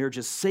fall. Marriage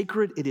is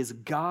sacred. It is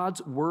God's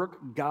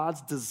work,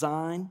 God's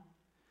design.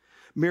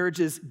 Marriage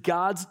is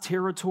God's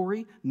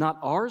territory, not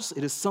ours.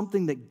 It is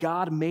something that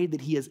God made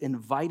that he has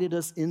invited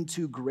us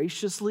into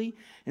graciously.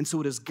 And so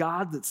it is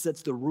God that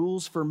sets the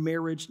rules for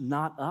marriage,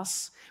 not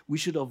us. We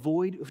should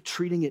avoid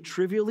treating it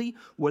trivially,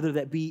 whether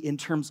that be in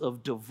terms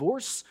of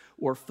divorce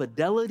or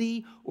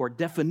fidelity or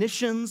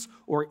definitions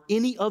or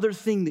any other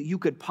thing that you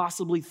could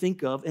possibly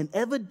think of. And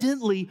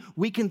evidently,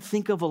 we can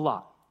think of a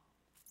lot.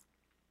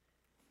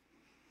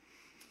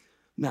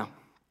 Now,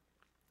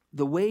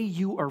 the way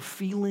you are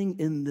feeling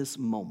in this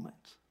moment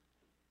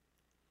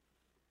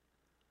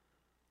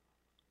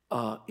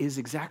is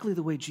exactly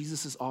the way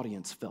Jesus'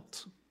 audience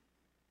felt.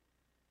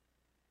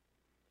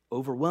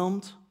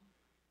 Overwhelmed,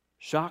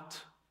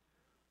 shocked,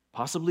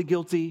 possibly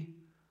guilty,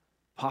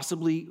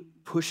 possibly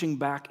pushing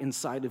back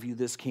inside of you,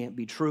 this can't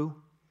be true,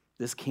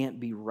 this can't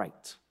be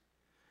right.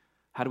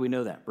 How do we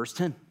know that? Verse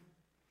 10.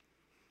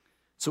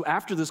 So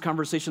after this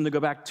conversation, they go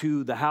back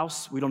to the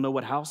house. We don't know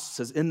what house. It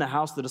says, in the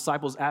house, the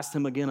disciples asked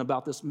him again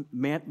about this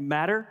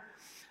matter.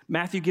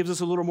 Matthew gives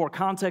us a little more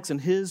context in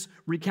his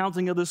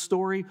recounting of this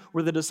story,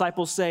 where the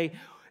disciples say,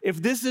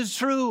 if this is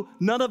true,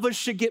 none of us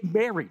should get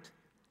married.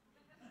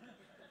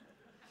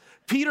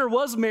 Peter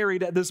was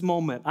married at this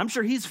moment. I'm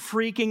sure he's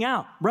freaking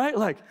out, right?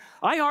 Like,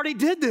 I already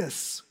did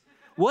this.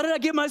 What did I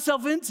get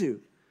myself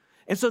into?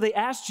 And so they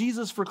asked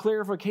Jesus for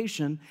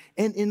clarification,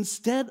 and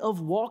instead of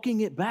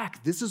walking it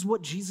back, this is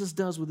what Jesus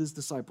does with his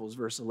disciples,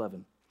 verse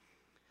 11.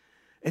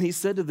 And he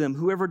said to them,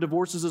 whoever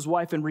divorces his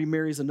wife and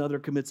remarries another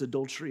commits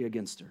adultery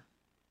against her.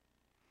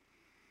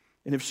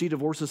 And if she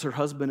divorces her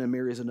husband and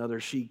marries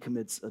another, she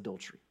commits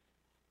adultery.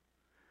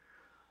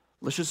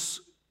 Let's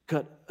just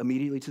cut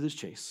immediately to this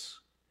chase.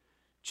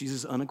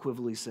 Jesus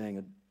unequivocally saying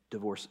a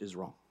divorce is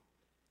wrong.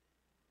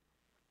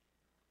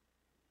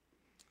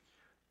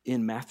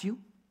 In Matthew,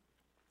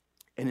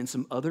 and in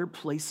some other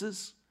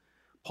places,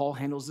 Paul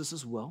handles this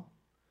as well.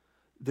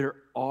 There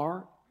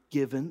are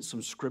given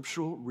some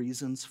scriptural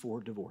reasons for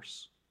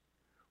divorce.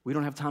 We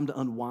don't have time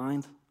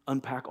to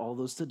unpack all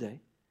those today,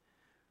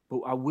 but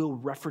I will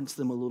reference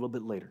them a little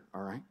bit later,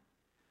 all right?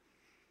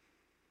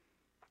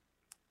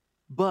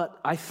 But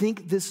I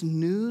think this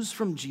news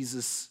from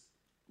Jesus,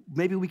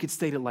 maybe we could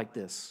state it like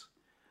this,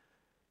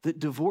 that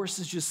divorce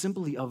is just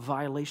simply a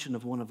violation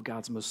of one of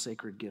God's most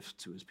sacred gifts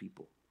to his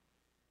people.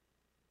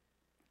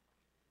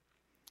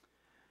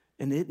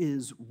 And it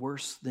is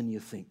worse than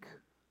you think.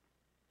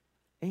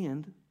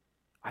 And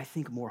I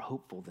think more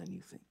hopeful than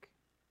you think.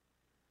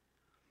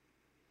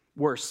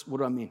 Worse, what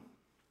do I mean?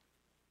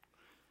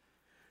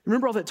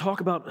 Remember all that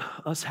talk about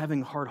us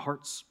having hard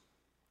hearts?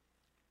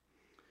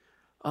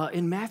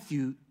 In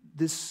Matthew,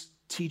 this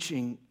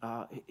teaching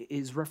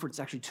is referenced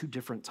actually two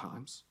different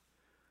times.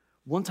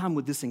 One time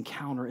with this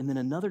encounter, and then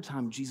another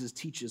time Jesus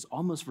teaches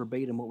almost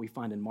verbatim what we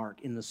find in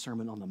Mark in the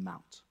Sermon on the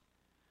Mount.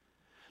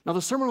 Now,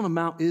 the Sermon on the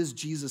Mount is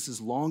Jesus'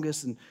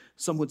 longest and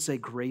some would say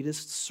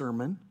greatest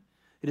sermon.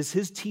 It is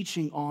his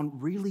teaching on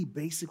really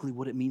basically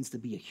what it means to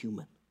be a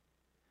human.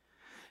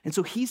 And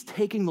so he's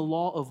taking the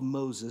law of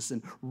Moses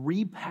and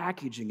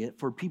repackaging it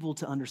for people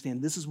to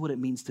understand this is what it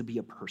means to be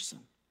a person.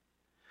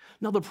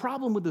 Now, the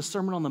problem with the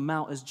Sermon on the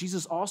Mount is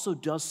Jesus also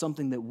does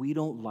something that we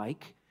don't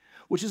like,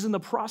 which is in the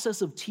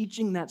process of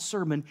teaching that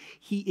sermon,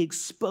 he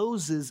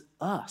exposes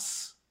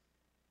us.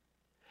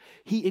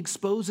 He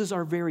exposes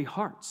our very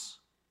hearts.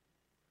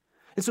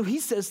 And so he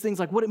says things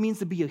like what it means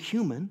to be a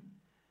human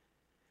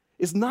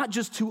is not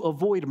just to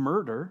avoid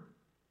murder,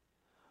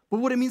 but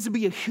what it means to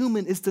be a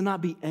human is to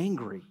not be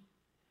angry.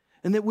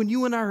 And that when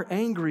you and I are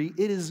angry,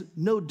 it is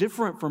no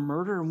different from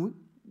murder, and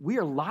we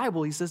are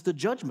liable, he says, to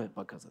judgment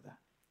because of that.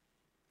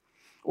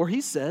 Or he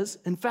says,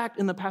 in fact,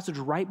 in the passage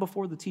right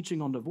before the teaching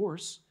on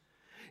divorce,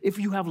 if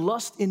you have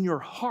lust in your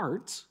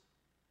heart,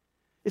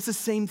 it's the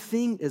same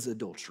thing as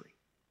adultery.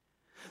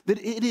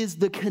 That it is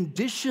the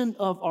condition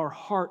of our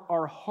heart,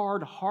 our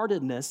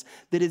hard-heartedness,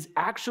 that is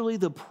actually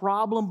the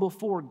problem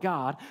before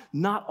God,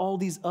 not all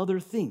these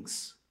other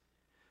things.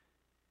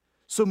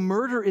 So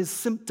murder is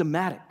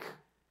symptomatic.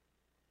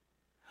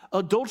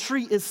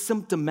 Adultery is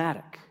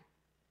symptomatic.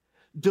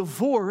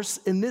 Divorce,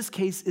 in this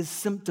case, is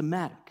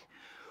symptomatic,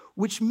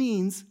 which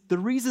means the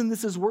reason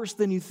this is worse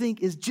than you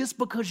think is just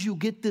because you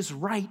get this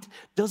right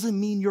doesn't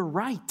mean you're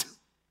right.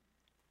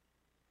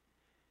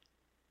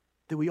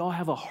 That we all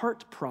have a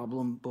heart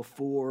problem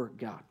before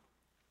God.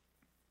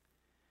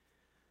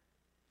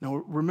 Now,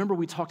 remember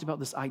we talked about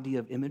this idea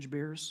of image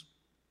bearers?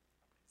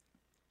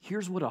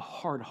 Here's what a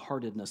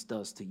hard-heartedness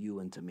does to you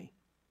and to me.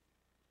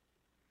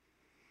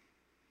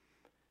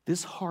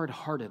 This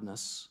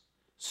hard-heartedness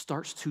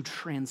starts to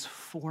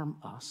transform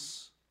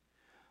us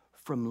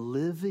from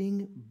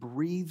living,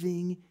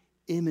 breathing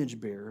image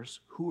bearers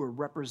who are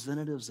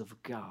representatives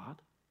of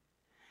God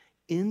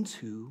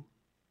into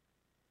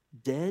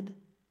dead,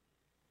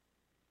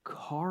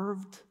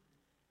 carved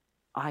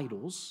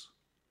idols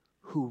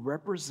who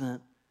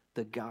represent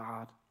the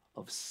God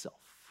of self.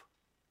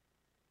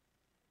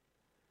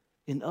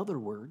 In other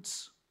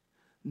words,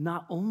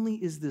 not only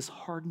is this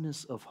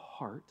hardness of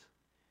heart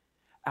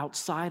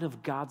outside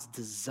of God's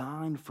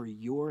design for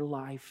your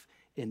life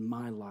and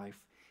my life,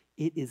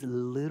 it is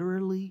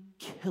literally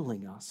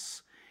killing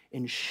us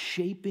and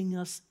shaping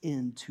us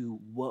into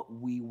what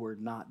we were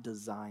not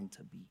designed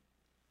to be.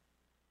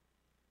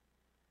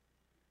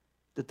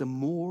 That the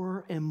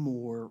more and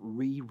more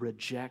we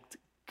reject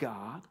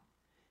God,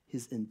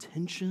 his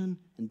intention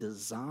and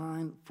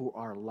design for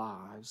our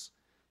lives,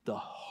 the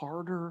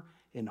harder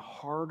and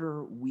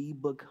harder we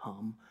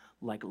become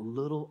like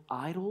little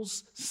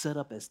idols set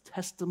up as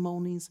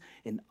testimonies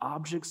and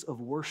objects of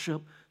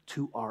worship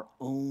to our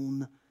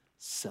own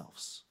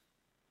selves.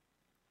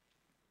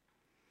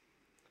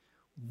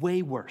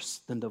 Way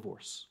worse than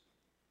divorce.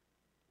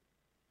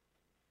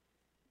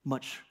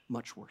 Much,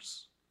 much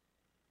worse.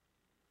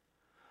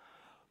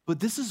 But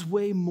this is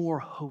way more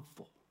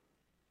hopeful.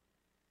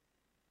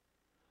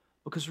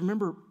 Because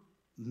remember,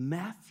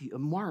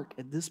 Mark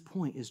at this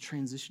point is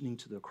transitioning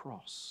to the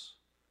cross.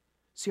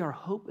 See, our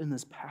hope in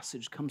this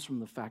passage comes from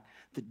the fact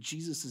that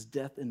Jesus'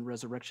 death and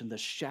resurrection, the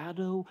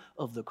shadow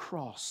of the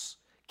cross,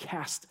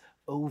 cast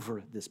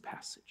over this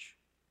passage.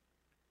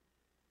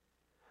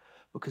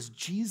 Because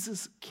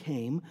Jesus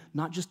came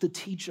not just to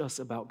teach us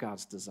about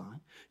God's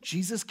design.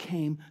 Jesus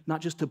came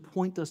not just to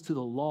point us to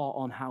the law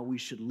on how we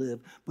should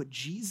live, but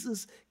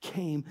Jesus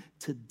came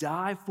to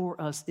die for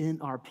us in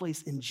our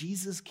place. And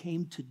Jesus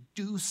came to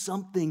do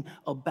something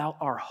about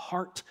our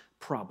heart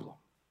problem,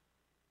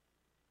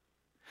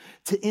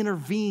 to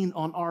intervene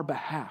on our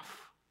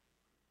behalf,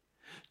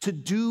 to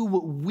do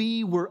what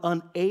we were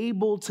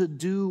unable to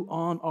do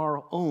on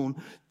our own.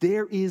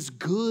 There is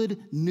good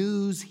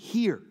news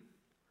here.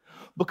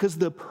 Because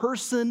the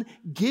person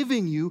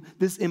giving you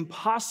this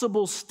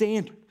impossible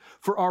standard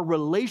for our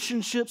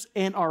relationships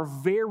and our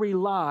very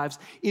lives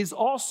is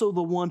also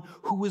the one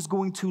who is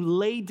going to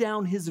lay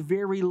down his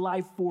very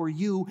life for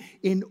you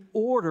in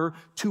order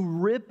to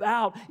rip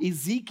out,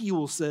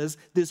 Ezekiel says,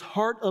 this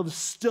heart of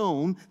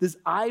stone, this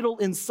idol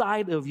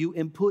inside of you,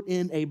 and put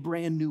in a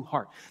brand new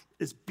heart.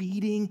 Is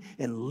beating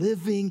and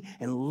living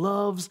and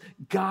loves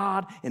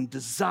God and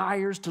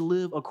desires to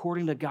live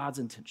according to God's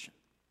intention.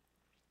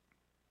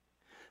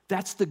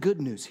 That's the good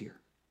news here.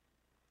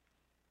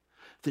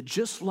 That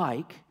just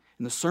like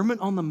in the Sermon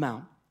on the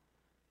Mount,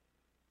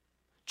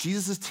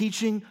 Jesus'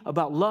 teaching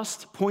about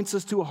lust points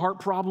us to a heart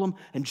problem,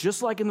 and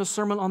just like in the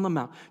Sermon on the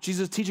Mount,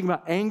 Jesus' teaching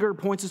about anger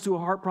points us to a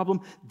heart problem,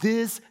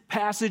 this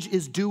passage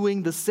is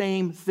doing the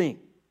same thing.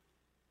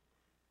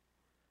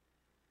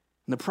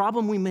 And the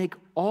problem we make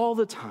all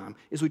the time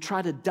is we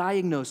try to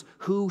diagnose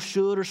who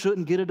should or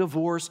shouldn't get a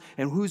divorce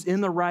and who's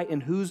in the right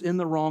and who's in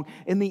the wrong.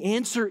 And the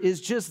answer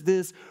is just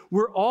this: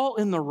 we're all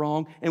in the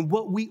wrong, and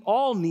what we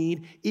all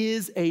need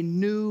is a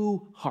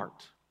new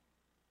heart.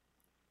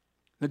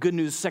 The good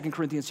news, 2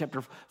 Corinthians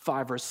chapter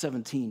 5, verse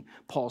 17,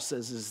 Paul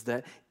says is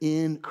that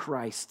in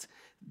Christ,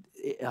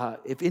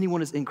 if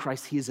anyone is in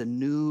Christ, he is a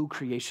new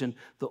creation.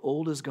 The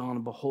old is gone,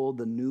 and behold,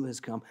 the new has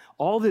come.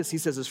 All this, he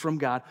says, is from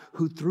God,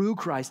 who through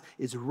Christ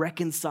is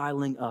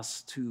reconciling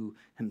us to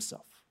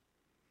himself.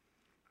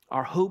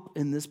 Our hope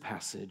in this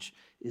passage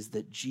is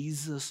that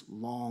Jesus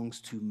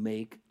longs to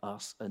make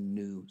us a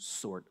new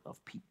sort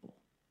of people,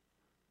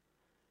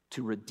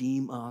 to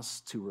redeem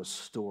us, to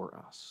restore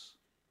us.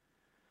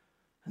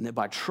 And that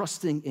by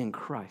trusting in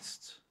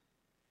Christ,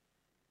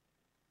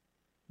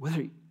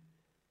 whether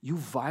you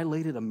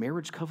violated a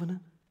marriage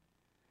covenant,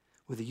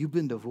 whether you've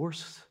been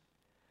divorced,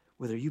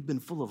 whether you've been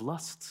full of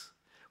lusts,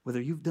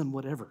 whether you've done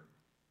whatever,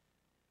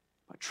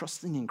 by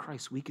trusting in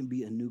Christ, we can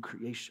be a new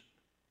creation.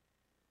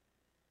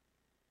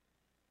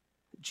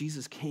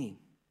 Jesus came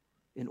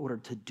in order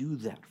to do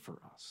that for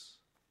us.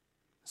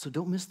 So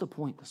don't miss the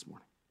point this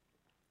morning.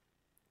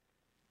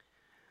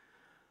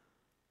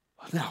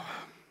 Now,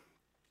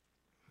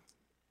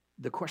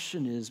 the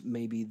question is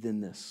maybe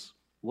then this: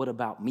 what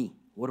about me?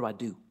 What do I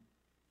do?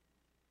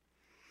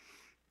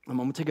 I'm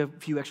going to take a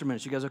few extra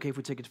minutes. You guys okay if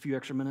we take a few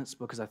extra minutes?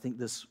 Because I think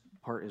this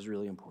part is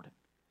really important.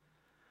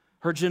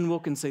 Heard Jen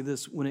Wilkins say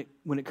this: when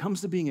it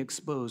comes to being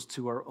exposed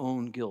to our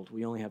own guilt,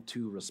 we only have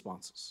two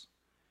responses.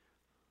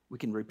 We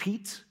can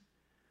repeat.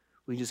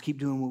 We just keep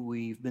doing what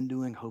we've been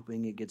doing,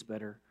 hoping it gets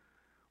better.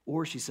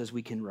 Or she says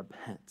we can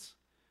repent.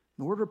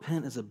 The word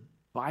repent is a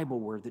Bible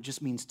word that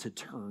just means to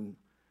turn.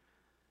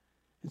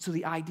 And so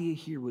the idea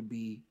here would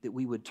be that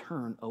we would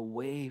turn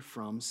away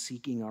from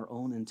seeking our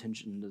own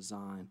intention and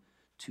design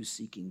to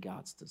seeking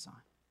God's design.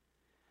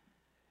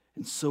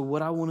 And so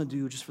what I want to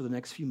do just for the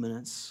next few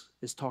minutes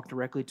is talk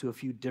directly to a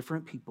few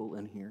different people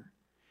in here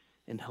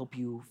and help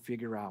you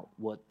figure out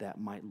what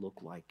that might look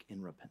like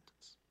in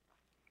repentance.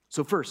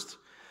 So first,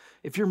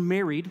 if you're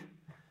married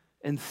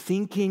and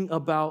thinking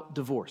about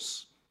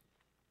divorce,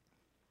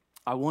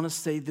 I want to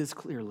say this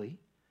clearly.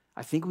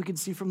 I think we can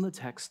see from the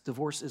text,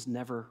 divorce is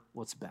never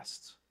what's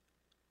best.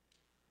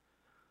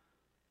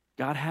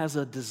 God has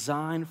a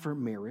design for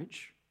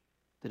marriage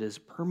that is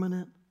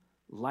permanent,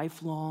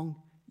 lifelong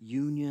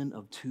union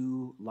of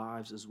two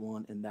lives as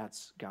one, and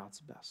that's God's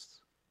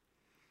best.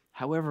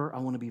 However, I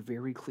want to be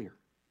very clear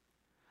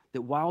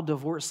that while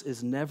divorce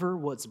is never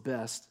what's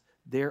best,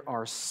 there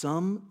are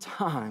some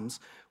times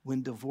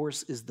when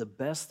divorce is the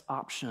best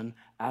option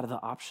out of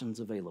the options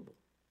available.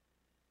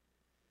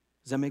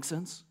 Does that make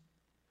sense?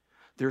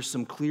 There's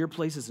some clear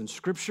places in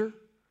Scripture.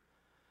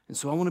 And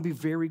so I want to be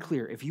very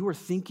clear. If you are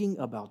thinking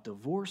about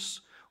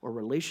divorce or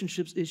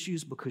relationships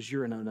issues because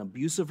you're in an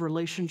abusive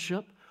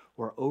relationship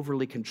or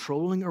overly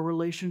controlling a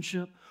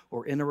relationship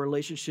or in a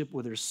relationship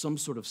where there's some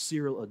sort of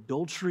serial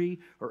adultery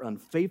or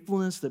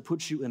unfaithfulness that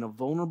puts you in a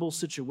vulnerable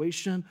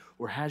situation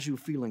or has you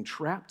feeling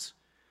trapped,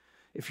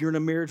 if you're in a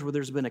marriage where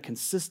there's been a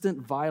consistent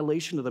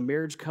violation of the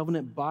marriage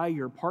covenant by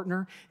your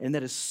partner, and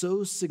that is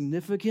so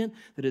significant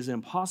that it is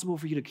impossible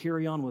for you to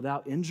carry on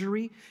without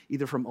injury,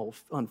 either from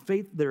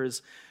unfaith,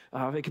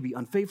 it could be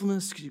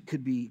unfaithfulness, it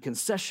could be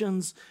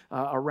concessions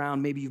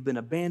around maybe you've been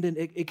abandoned.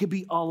 It could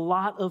be a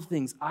lot of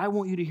things. I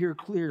want you to hear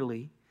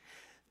clearly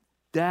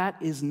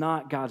that is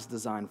not God's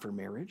design for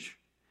marriage,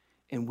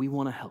 and we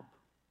want to help.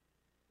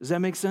 Does that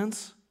make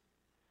sense?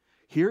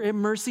 Here at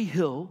Mercy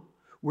Hill,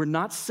 we're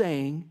not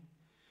saying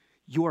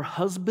your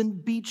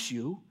husband beats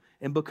you,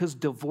 and because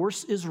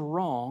divorce is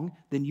wrong,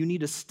 then you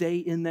need to stay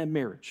in that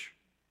marriage.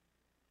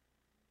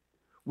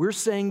 We're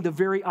saying the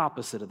very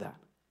opposite of that.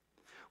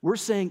 We're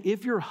saying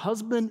if your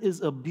husband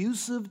is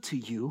abusive to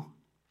you,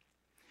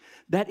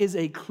 that is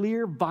a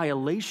clear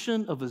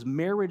violation of his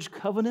marriage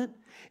covenant,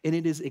 and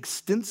it is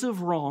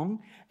extensive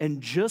wrong.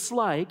 And just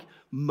like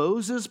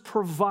Moses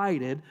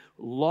provided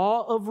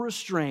law of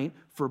restraint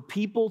for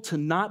people to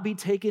not be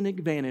taken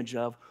advantage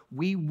of,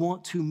 we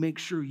want to make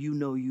sure you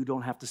know you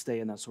don't have to stay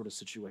in that sort of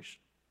situation.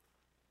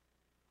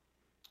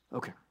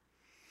 Okay.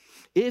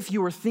 If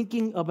you are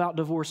thinking about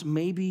divorce,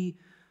 maybe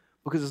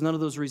because it's none of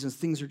those reasons,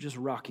 things are just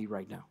rocky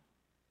right now.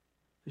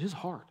 It's just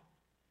hard.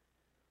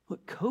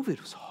 Look,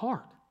 COVID was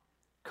hard.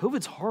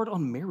 COVID's hard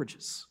on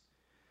marriages.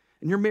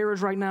 And your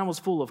marriage right now is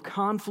full of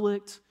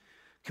conflict,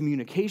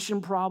 communication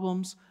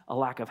problems, a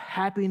lack of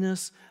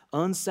happiness,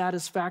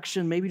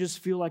 unsatisfaction, maybe just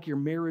feel like your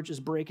marriage is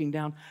breaking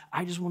down.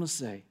 I just want to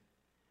say,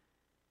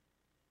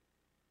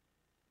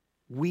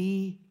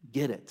 we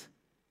get it.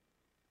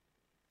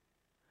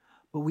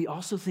 But we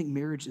also think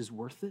marriage is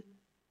worth it.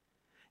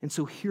 And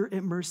so here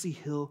at Mercy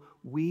Hill,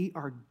 we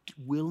are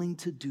willing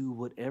to do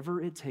whatever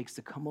it takes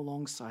to come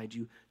alongside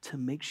you to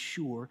make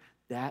sure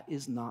that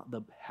is not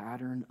the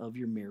pattern of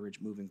your marriage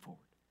moving forward.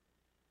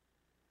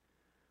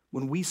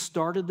 When we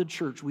started the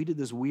church, we did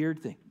this weird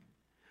thing.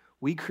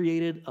 We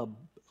created a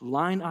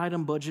line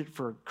item budget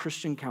for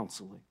Christian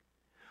counseling.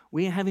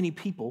 We didn't have any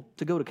people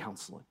to go to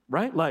counseling,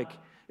 right? Like,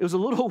 it was a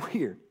little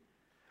weird.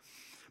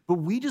 But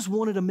we just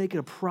wanted to make it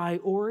a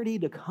priority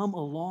to come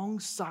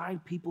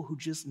alongside people who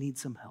just need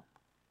some help.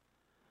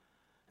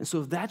 And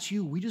so if that's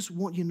you, we just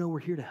want you to know we're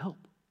here to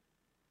help.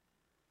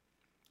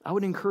 I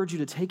would encourage you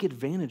to take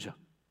advantage of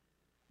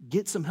it.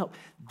 Get some help.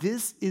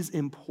 This is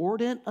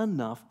important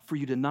enough for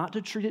you to not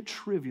to treat it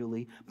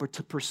trivially, but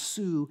to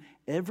pursue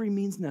every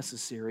means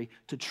necessary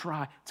to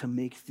try to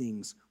make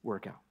things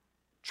work out.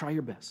 Try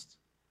your best.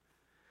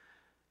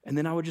 And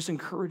then I would just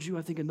encourage you,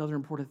 I think another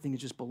important thing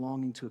is just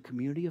belonging to a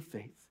community of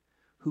faith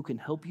who can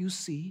help you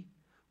see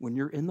when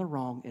you're in the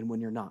wrong and when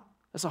you're not.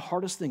 That's the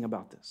hardest thing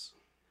about this,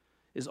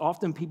 is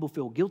often people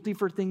feel guilty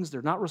for things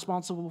they're not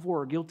responsible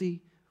for or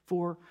guilty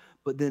for,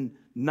 but then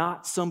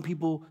not some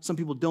people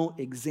don't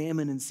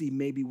examine and see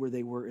maybe where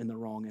they were in the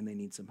wrong and they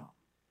need some help.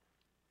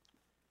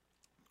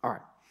 All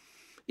right.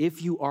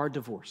 If you are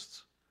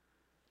divorced,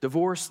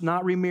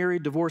 not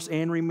remarried, divorced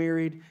and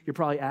remarried, you're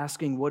probably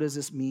asking, what does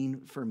this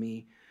mean for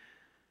me?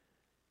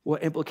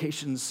 What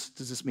implications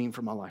does this mean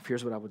for my life?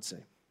 Here's what I would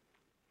say.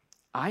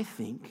 I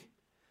think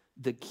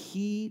the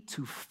key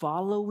to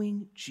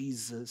following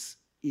Jesus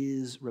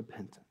is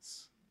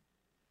repentance.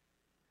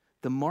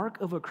 The mark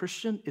of a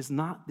Christian is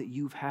not that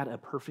you've had a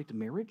perfect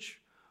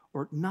marriage,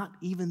 or not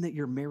even that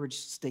your marriage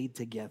stayed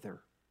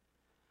together.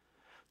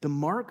 The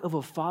mark of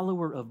a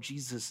follower of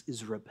Jesus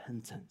is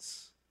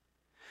repentance.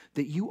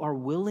 That you are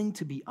willing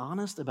to be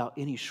honest about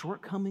any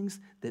shortcomings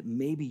that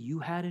maybe you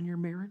had in your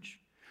marriage.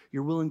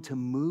 You're willing to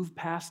move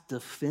past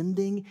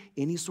defending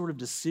any sort of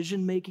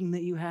decision-making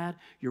that you had.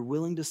 You're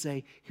willing to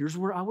say, here's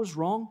where I was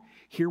wrong,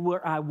 here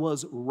where I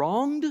was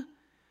wronged,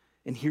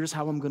 and here's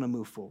how I'm going to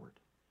move forward.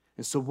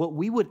 And so what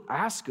we would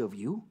ask of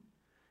you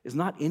is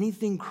not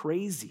anything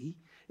crazy.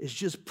 It's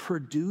just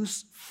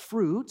produce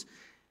fruit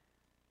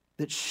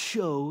that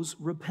shows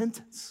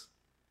repentance.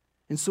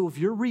 And so if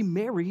you're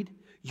remarried,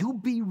 you'll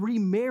be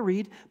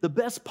remarried the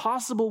best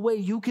possible way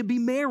you could be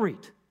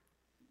married.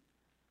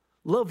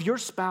 Love your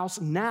spouse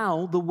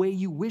now the way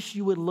you wish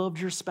you would love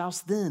your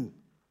spouse then.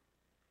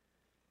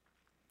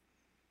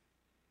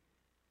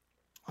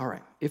 All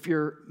right, if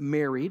you're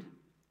married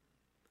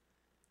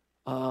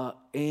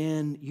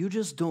and you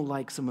just don't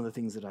like some of the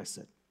things that I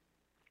said,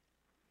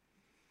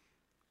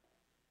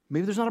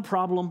 maybe there's not a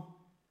problem,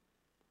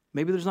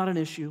 maybe there's not an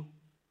issue.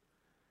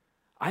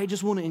 I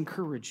just want to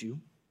encourage you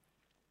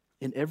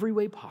in every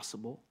way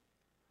possible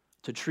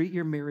to treat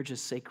your marriage as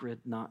sacred,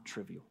 not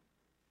trivial.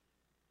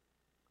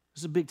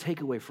 This is a big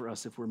takeaway for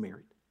us if we're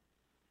married.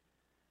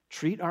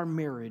 Treat our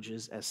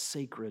marriages as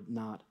sacred,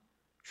 not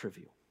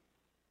trivial.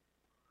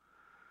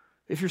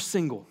 If you're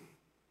single,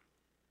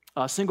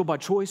 single by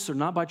choice or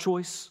not by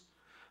choice,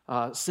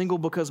 single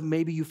because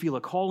maybe you feel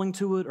a calling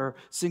to it, or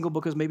single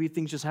because maybe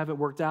things just haven't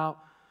worked out.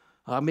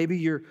 Maybe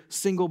you're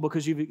single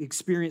because you've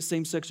experienced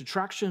same-sex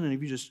attraction and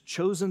you've just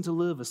chosen to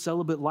live a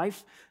celibate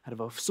life out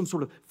of some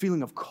sort of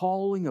feeling of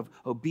calling, of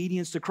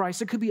obedience to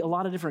Christ. It could be a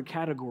lot of different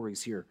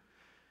categories here.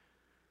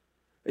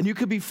 And you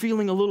could be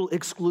feeling a little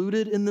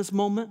excluded in this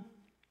moment.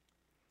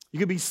 You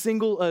could be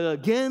single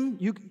again.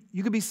 You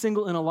could be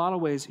single in a lot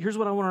of ways. Here's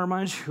what I want to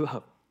remind you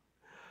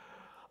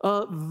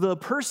of. The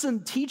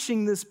person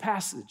teaching this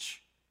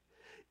passage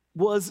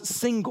was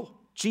single,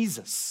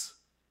 Jesus.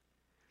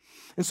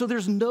 And so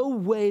there's no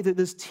way that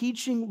this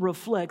teaching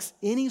reflects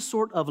any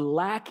sort of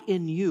lack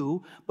in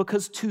you,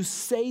 because to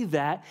say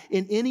that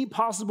in any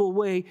possible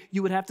way,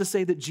 you would have to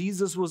say that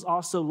Jesus was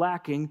also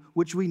lacking,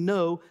 which we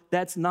know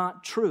that's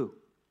not true.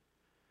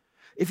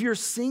 If you're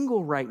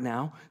single right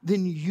now,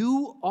 then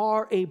you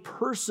are a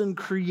person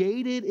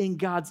created in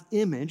God's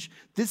image.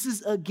 This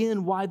is,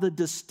 again, why the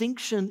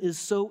distinction is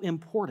so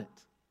important.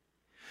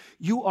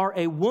 You are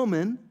a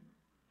woman,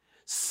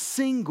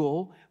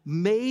 single,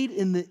 made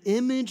in the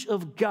image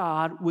of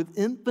God with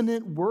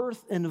infinite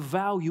worth and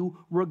value,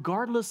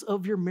 regardless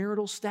of your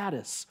marital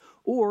status.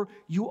 Or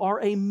you are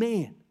a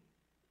man,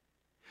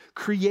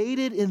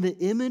 created in the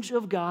image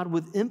of God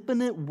with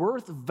infinite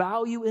worth,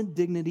 value, and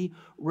dignity,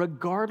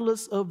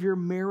 regardless of your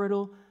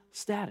marital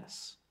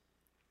status.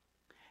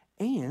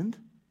 And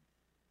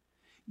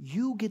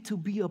you get to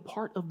be a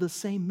part of the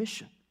same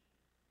mission.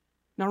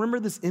 Now,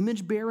 remember this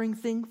image-bearing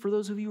thing for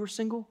those of you who are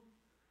single?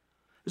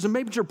 There's a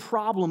major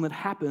problem that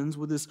happens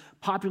with this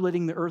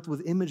populating the earth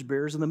with image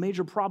bearers, and the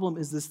major problem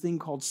is this thing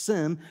called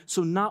sin.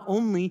 So not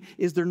only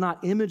is there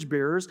not image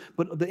bearers,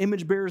 but the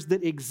image bearers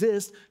that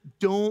exist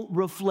don't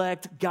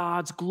reflect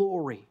God's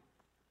glory.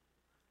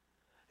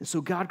 And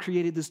so God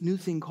created this new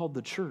thing called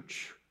the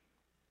church,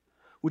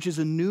 which is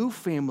a new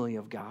family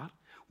of God,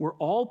 where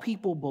all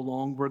people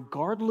belong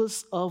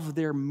regardless of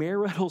their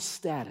marital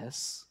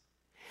status,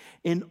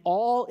 and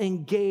all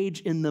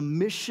engage in the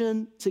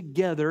mission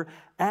together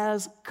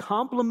as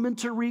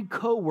complementary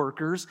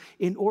co-workers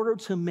in order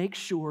to make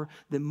sure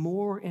that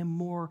more and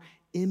more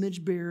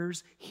image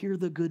bearers hear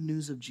the good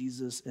news of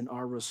Jesus and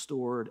are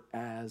restored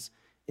as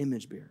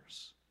image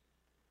bearers.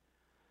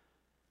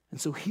 And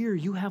so here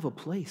you have a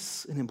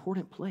place, an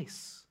important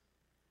place.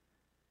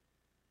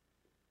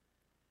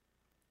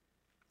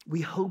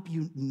 We hope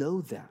you know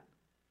that.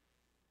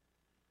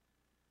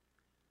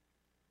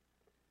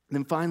 And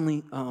then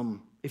finally,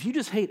 if you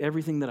just hate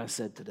everything that I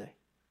said today,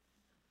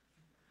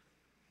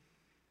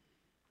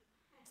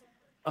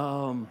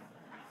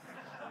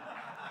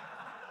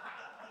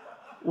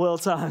 well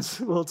times,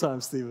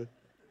 Stephen.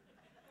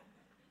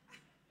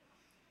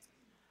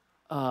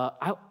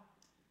 I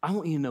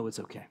want you to know it's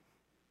okay.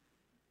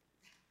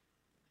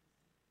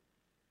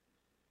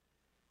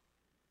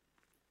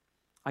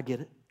 I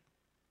get it.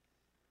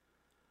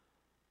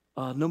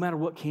 No matter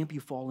what camp you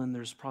fall in,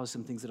 there's probably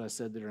some things that I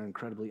said that are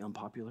incredibly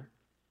unpopular.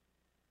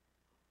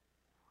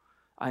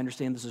 I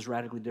understand this is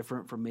radically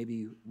different from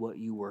maybe what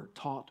you were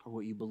taught or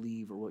what you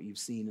believe or what you've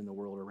seen in the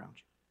world around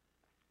you.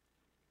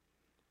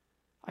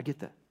 I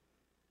get that.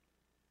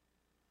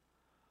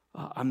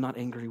 I'm not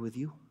angry with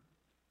you.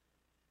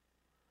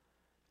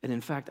 And in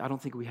fact, I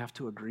don't think we have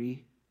to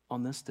agree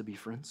on this to be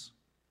friends.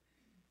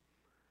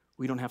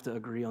 We don't have to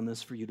agree on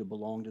this for you to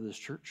belong to this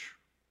church.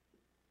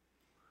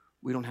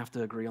 We don't have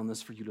to agree on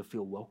this for you to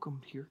feel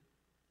welcomed here.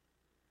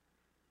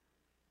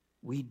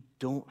 We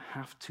don't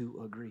have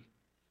to agree.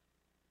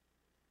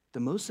 The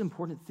most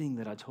important thing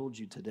that I told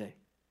you today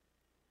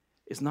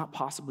is not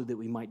possibly that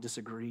we might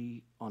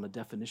disagree on a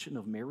definition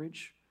of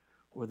marriage,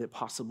 or that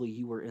possibly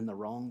you were in the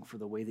wrong for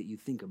the way that you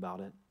think about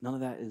it. None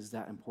of that is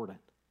that important.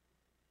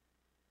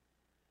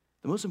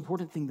 The most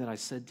important thing that I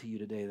said to you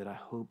today that I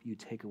hope you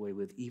take away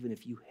with, even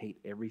if you hate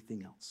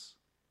everything else,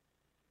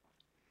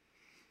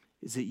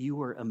 is that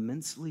you are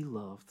immensely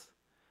loved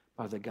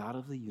by the God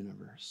of the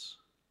universe,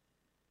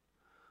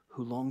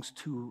 who longs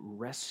to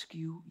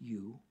rescue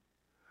you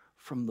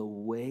from the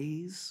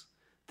ways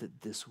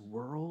that this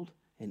world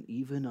and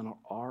even in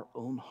our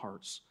own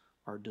hearts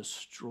are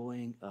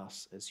destroying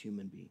us as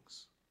human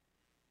beings.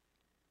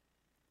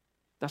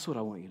 That's what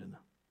I want you to know.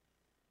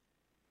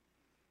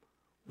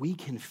 We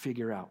can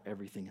figure out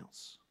everything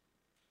else.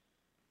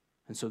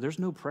 And so there's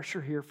no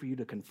pressure here for you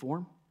to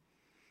conform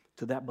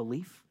to that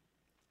belief.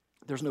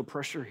 There's no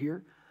pressure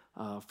here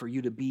for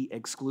you to be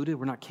excluded.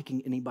 We're not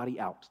kicking anybody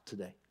out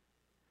today,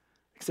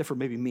 except for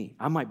maybe me.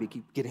 I might be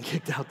getting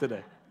kicked out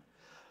today.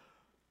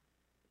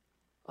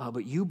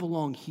 But you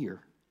belong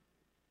here.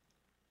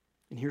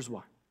 And here's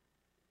why.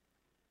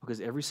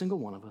 Because every single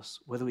one of us,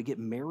 whether we get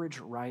marriage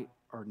right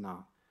or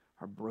not,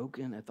 are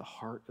broken at the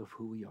heart of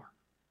who we are.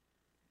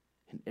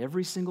 And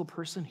every single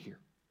person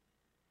here,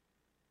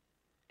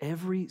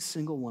 every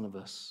single one of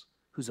us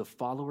who's a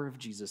follower of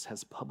Jesus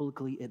has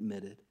publicly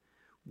admitted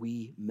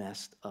we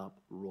messed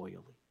up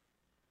royally.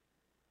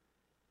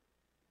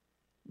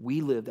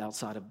 We lived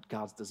outside of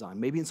God's design,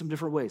 maybe in some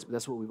different ways, but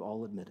that's what we've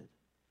all admitted.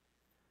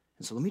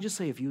 And so let me just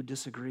say, if you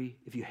disagree,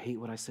 if you hate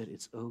what I said,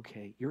 it's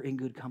okay. You're in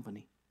good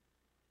company.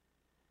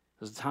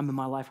 There's a time in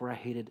my life where I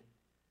hated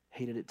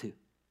it too.